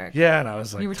Tantric. Yeah, and I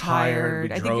was like you were tired.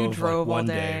 We I think you drove like, all one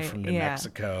day day from New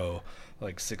Mexico,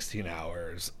 like 16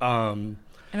 hours.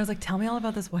 And I was like, tell me all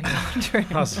about this White Tantric.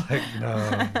 I was like,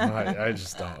 no, I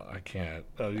just don't. I can't.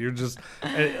 You're just,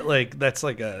 like, that's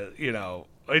like a, you know,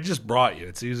 I just brought you.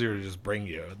 It's easier to just bring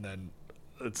you. And then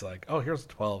it's like, oh, here's a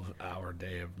 12-hour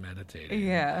day of meditating.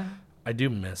 Yeah. I do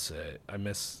miss it. I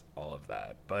miss all of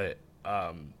that. But,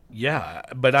 yeah.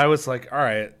 But I was like, all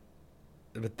right.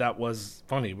 But that was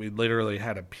funny. We literally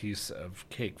had a piece of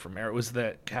cake from It was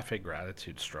the Cafe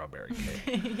Gratitude strawberry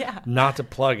cake. Yeah. Not to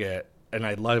plug it. And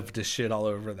I love to shit all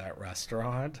over that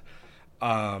restaurant.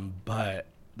 But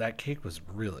that cake was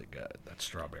really good, that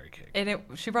strawberry cake. And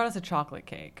she brought us a chocolate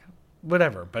cake.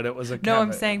 Whatever, but it was a No,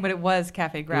 I'm saying, but it was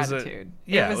Cafe Gratitude.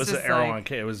 It was an Erewhon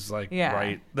cake. It was like,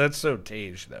 right. That's so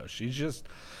Tage, though. She's just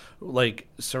like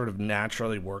sort of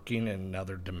naturally working in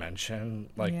another dimension.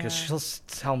 Like, because she'll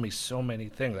tell me so many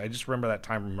things. I just remember that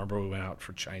time, we went out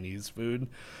for Chinese food.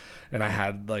 And I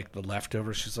had, like, the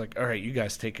leftovers. She's like, all right, you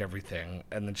guys take everything.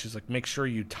 And then she's like, make sure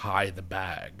you tie the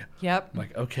bag. Yep. I'm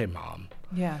like, okay, Mom.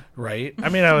 Yeah. Right? I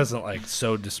mean, I wasn't, like,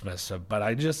 so dismissive. But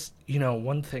I just, you know,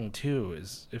 one thing, too,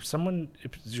 is if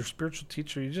it's your spiritual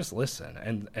teacher, you just listen.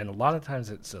 And a lot of times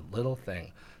it's a little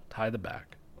thing. Tie the bag.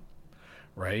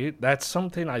 Right? That's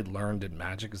something I learned in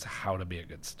magic, is how to be a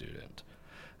good student.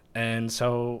 And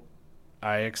so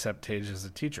I accept Tage as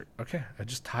a teacher. Okay, I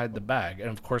just tied the bag. And,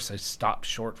 of course, I stopped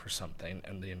short for something,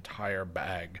 and the entire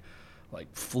bag,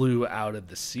 like, flew out of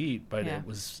the seat, but it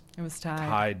was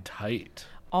tied tight.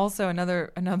 Also,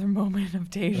 another moment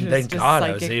of Tage's thank just God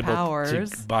psychic I was able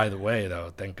powers. to, by the way,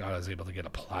 though, thank God I was able to get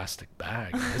a plastic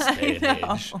bag in this day and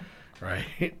age.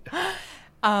 Right?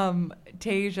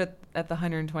 Tage at the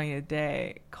 120th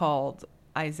day called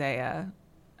Isaiah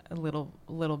a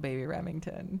little baby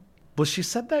Remington. Well, she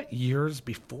said that years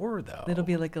before, though. It'll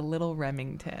be like a little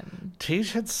Remington.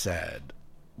 Tage had said,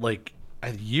 like,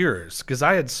 years, because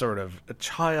I had sort of, a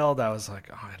child, I was like,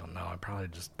 oh, I don't know, I probably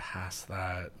just passed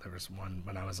that. There was one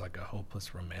when I was like a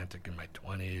hopeless romantic in my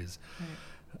 20s.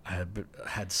 Right. I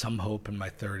had some hope in my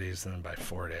 30s, and then by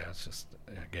 40, I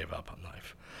gave up on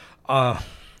life.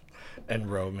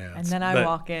 And romance. And then I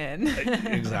walk in.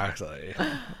 Exactly.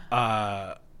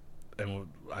 And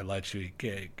I let you eat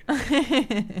cake.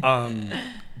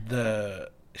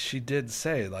 She did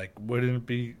say, like, wouldn't it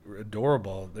be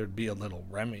adorable? There'd be a little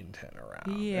Remington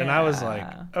around. Yeah. And I was like,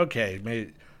 okay,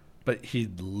 maybe, but he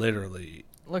literally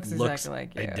looks exactly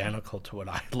like you. Identical to what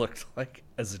I looked like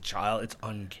as a child. It's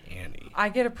uncanny. I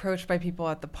get approached by people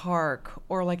at the park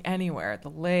or like anywhere, at the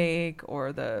lake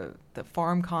or the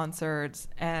farm concerts,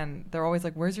 and they're always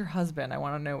like, "Where's your husband? I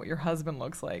want to know what your husband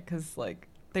looks like," because like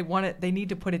they need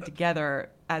to put it together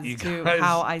as to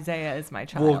how Isaiah is my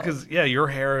child. Well, because your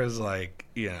hair is like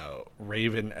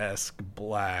raven-esque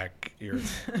black. Your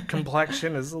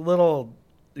complexion is a little,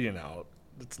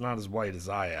 it's not as white as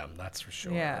I am. That's for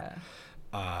sure. Yeah.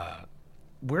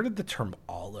 Where did the term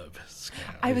olive skin?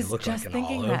 I was just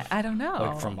thinking that. I don't know.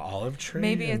 Like from olive tree?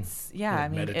 Maybe it's,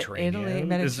 Mediterranean. Italy,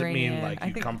 Mediterranean. Does it mean like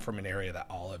you come from an area that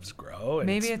olives grow and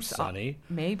maybe it's sunny?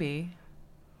 Maybe.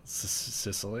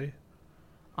 Sicily?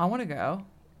 I want to go.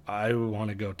 I want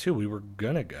to go too. We were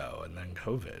going to go and then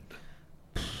COVID.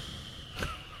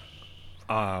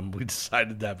 We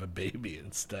decided to have a baby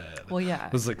instead. Well, yeah.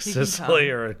 It was like Sicily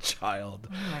or a child.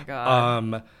 Oh my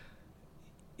God.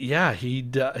 Yeah, he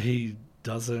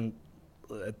doesn't,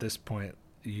 at this point,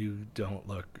 you don't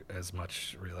look as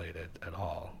much related at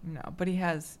all. No, but he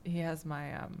has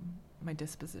my my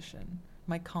disposition,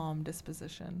 my calm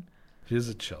disposition. He's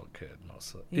a chill kid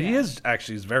mostly. Yeah.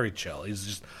 He's very chill.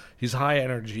 He's high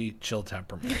energy, chill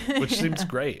temperament, which seems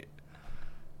great.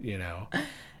 Yeah.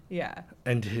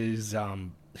 And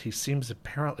he seems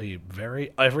apparently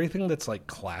everything that's like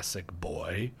classic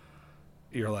boy,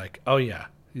 you're like, oh yeah.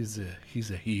 He's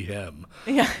a he him.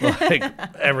 Yeah.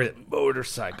 Like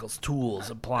motorcycles, tools,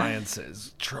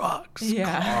 appliances, trucks,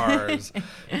 cars,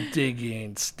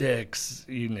 digging, sticks,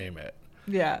 you name it.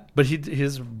 Yeah. But he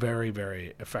is very,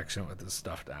 very affectionate with his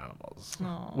stuffed animals.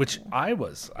 Aww. Which I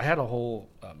had a whole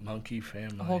monkey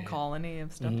family. A whole colony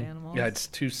of stuffed animals. Yeah,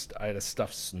 I had a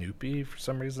stuffed Snoopy for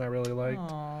some reason I really liked.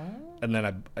 Aww. And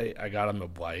then I got him a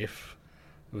wife.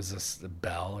 It was a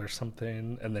Belle or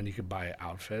something, and then you could buy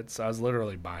outfits. So I was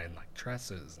literally buying like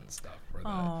dresses and stuff for that.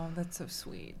 Oh, that's so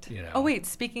sweet. Oh wait,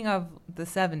 speaking of the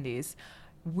 70s,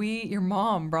 your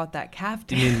mom brought that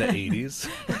caftan. You mean the 80s?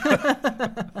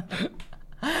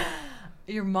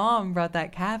 Your mom brought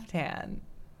that caftan.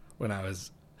 When I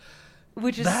was.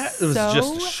 Which is it was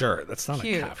just a shirt. That's not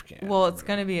cute. A caftan. Well, it's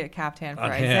going to be a caftan for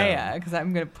Isaiah because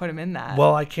I'm going to put him in that.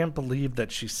 Well, I can't believe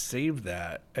that she saved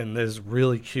that. And there's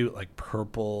really cute, like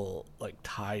purple, like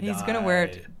tie-dye. He's going to wear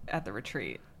it at the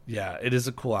retreat. Yeah, it is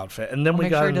a cool outfit. And then we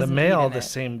got in the mail the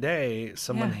same day.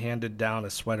 Someone handed down a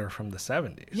sweater from the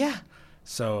 70s. Yeah.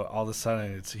 So all of a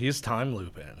sudden, he's time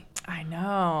looping. I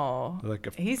know.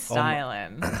 He's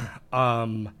styling.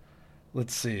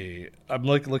 Let's see. I'm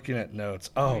looking at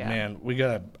notes. Oh man,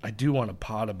 I do want to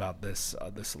pod about this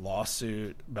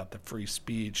lawsuit about the free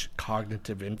speech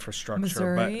cognitive infrastructure.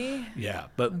 Missouri?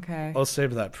 But okay. I'll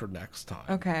save that for next time.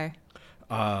 Okay.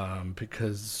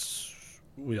 Because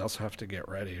we also have to get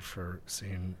ready for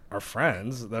seeing our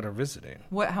friends that are visiting.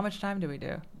 How much time do we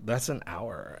do? That's an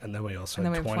hour, and then we also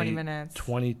have 20 minutes.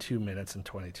 22 minutes and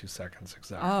 22 seconds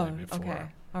exactly before. Okay.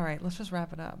 All right, let's just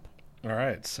wrap it up. All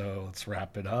right, so let's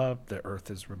wrap it up. The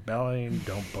earth is rebelling.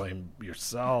 Don't blame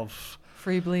yourself.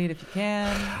 Free bleed if you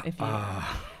can. If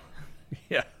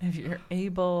you're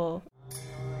able.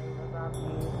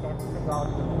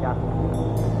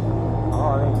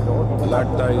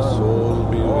 Let thy soul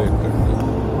be awakened.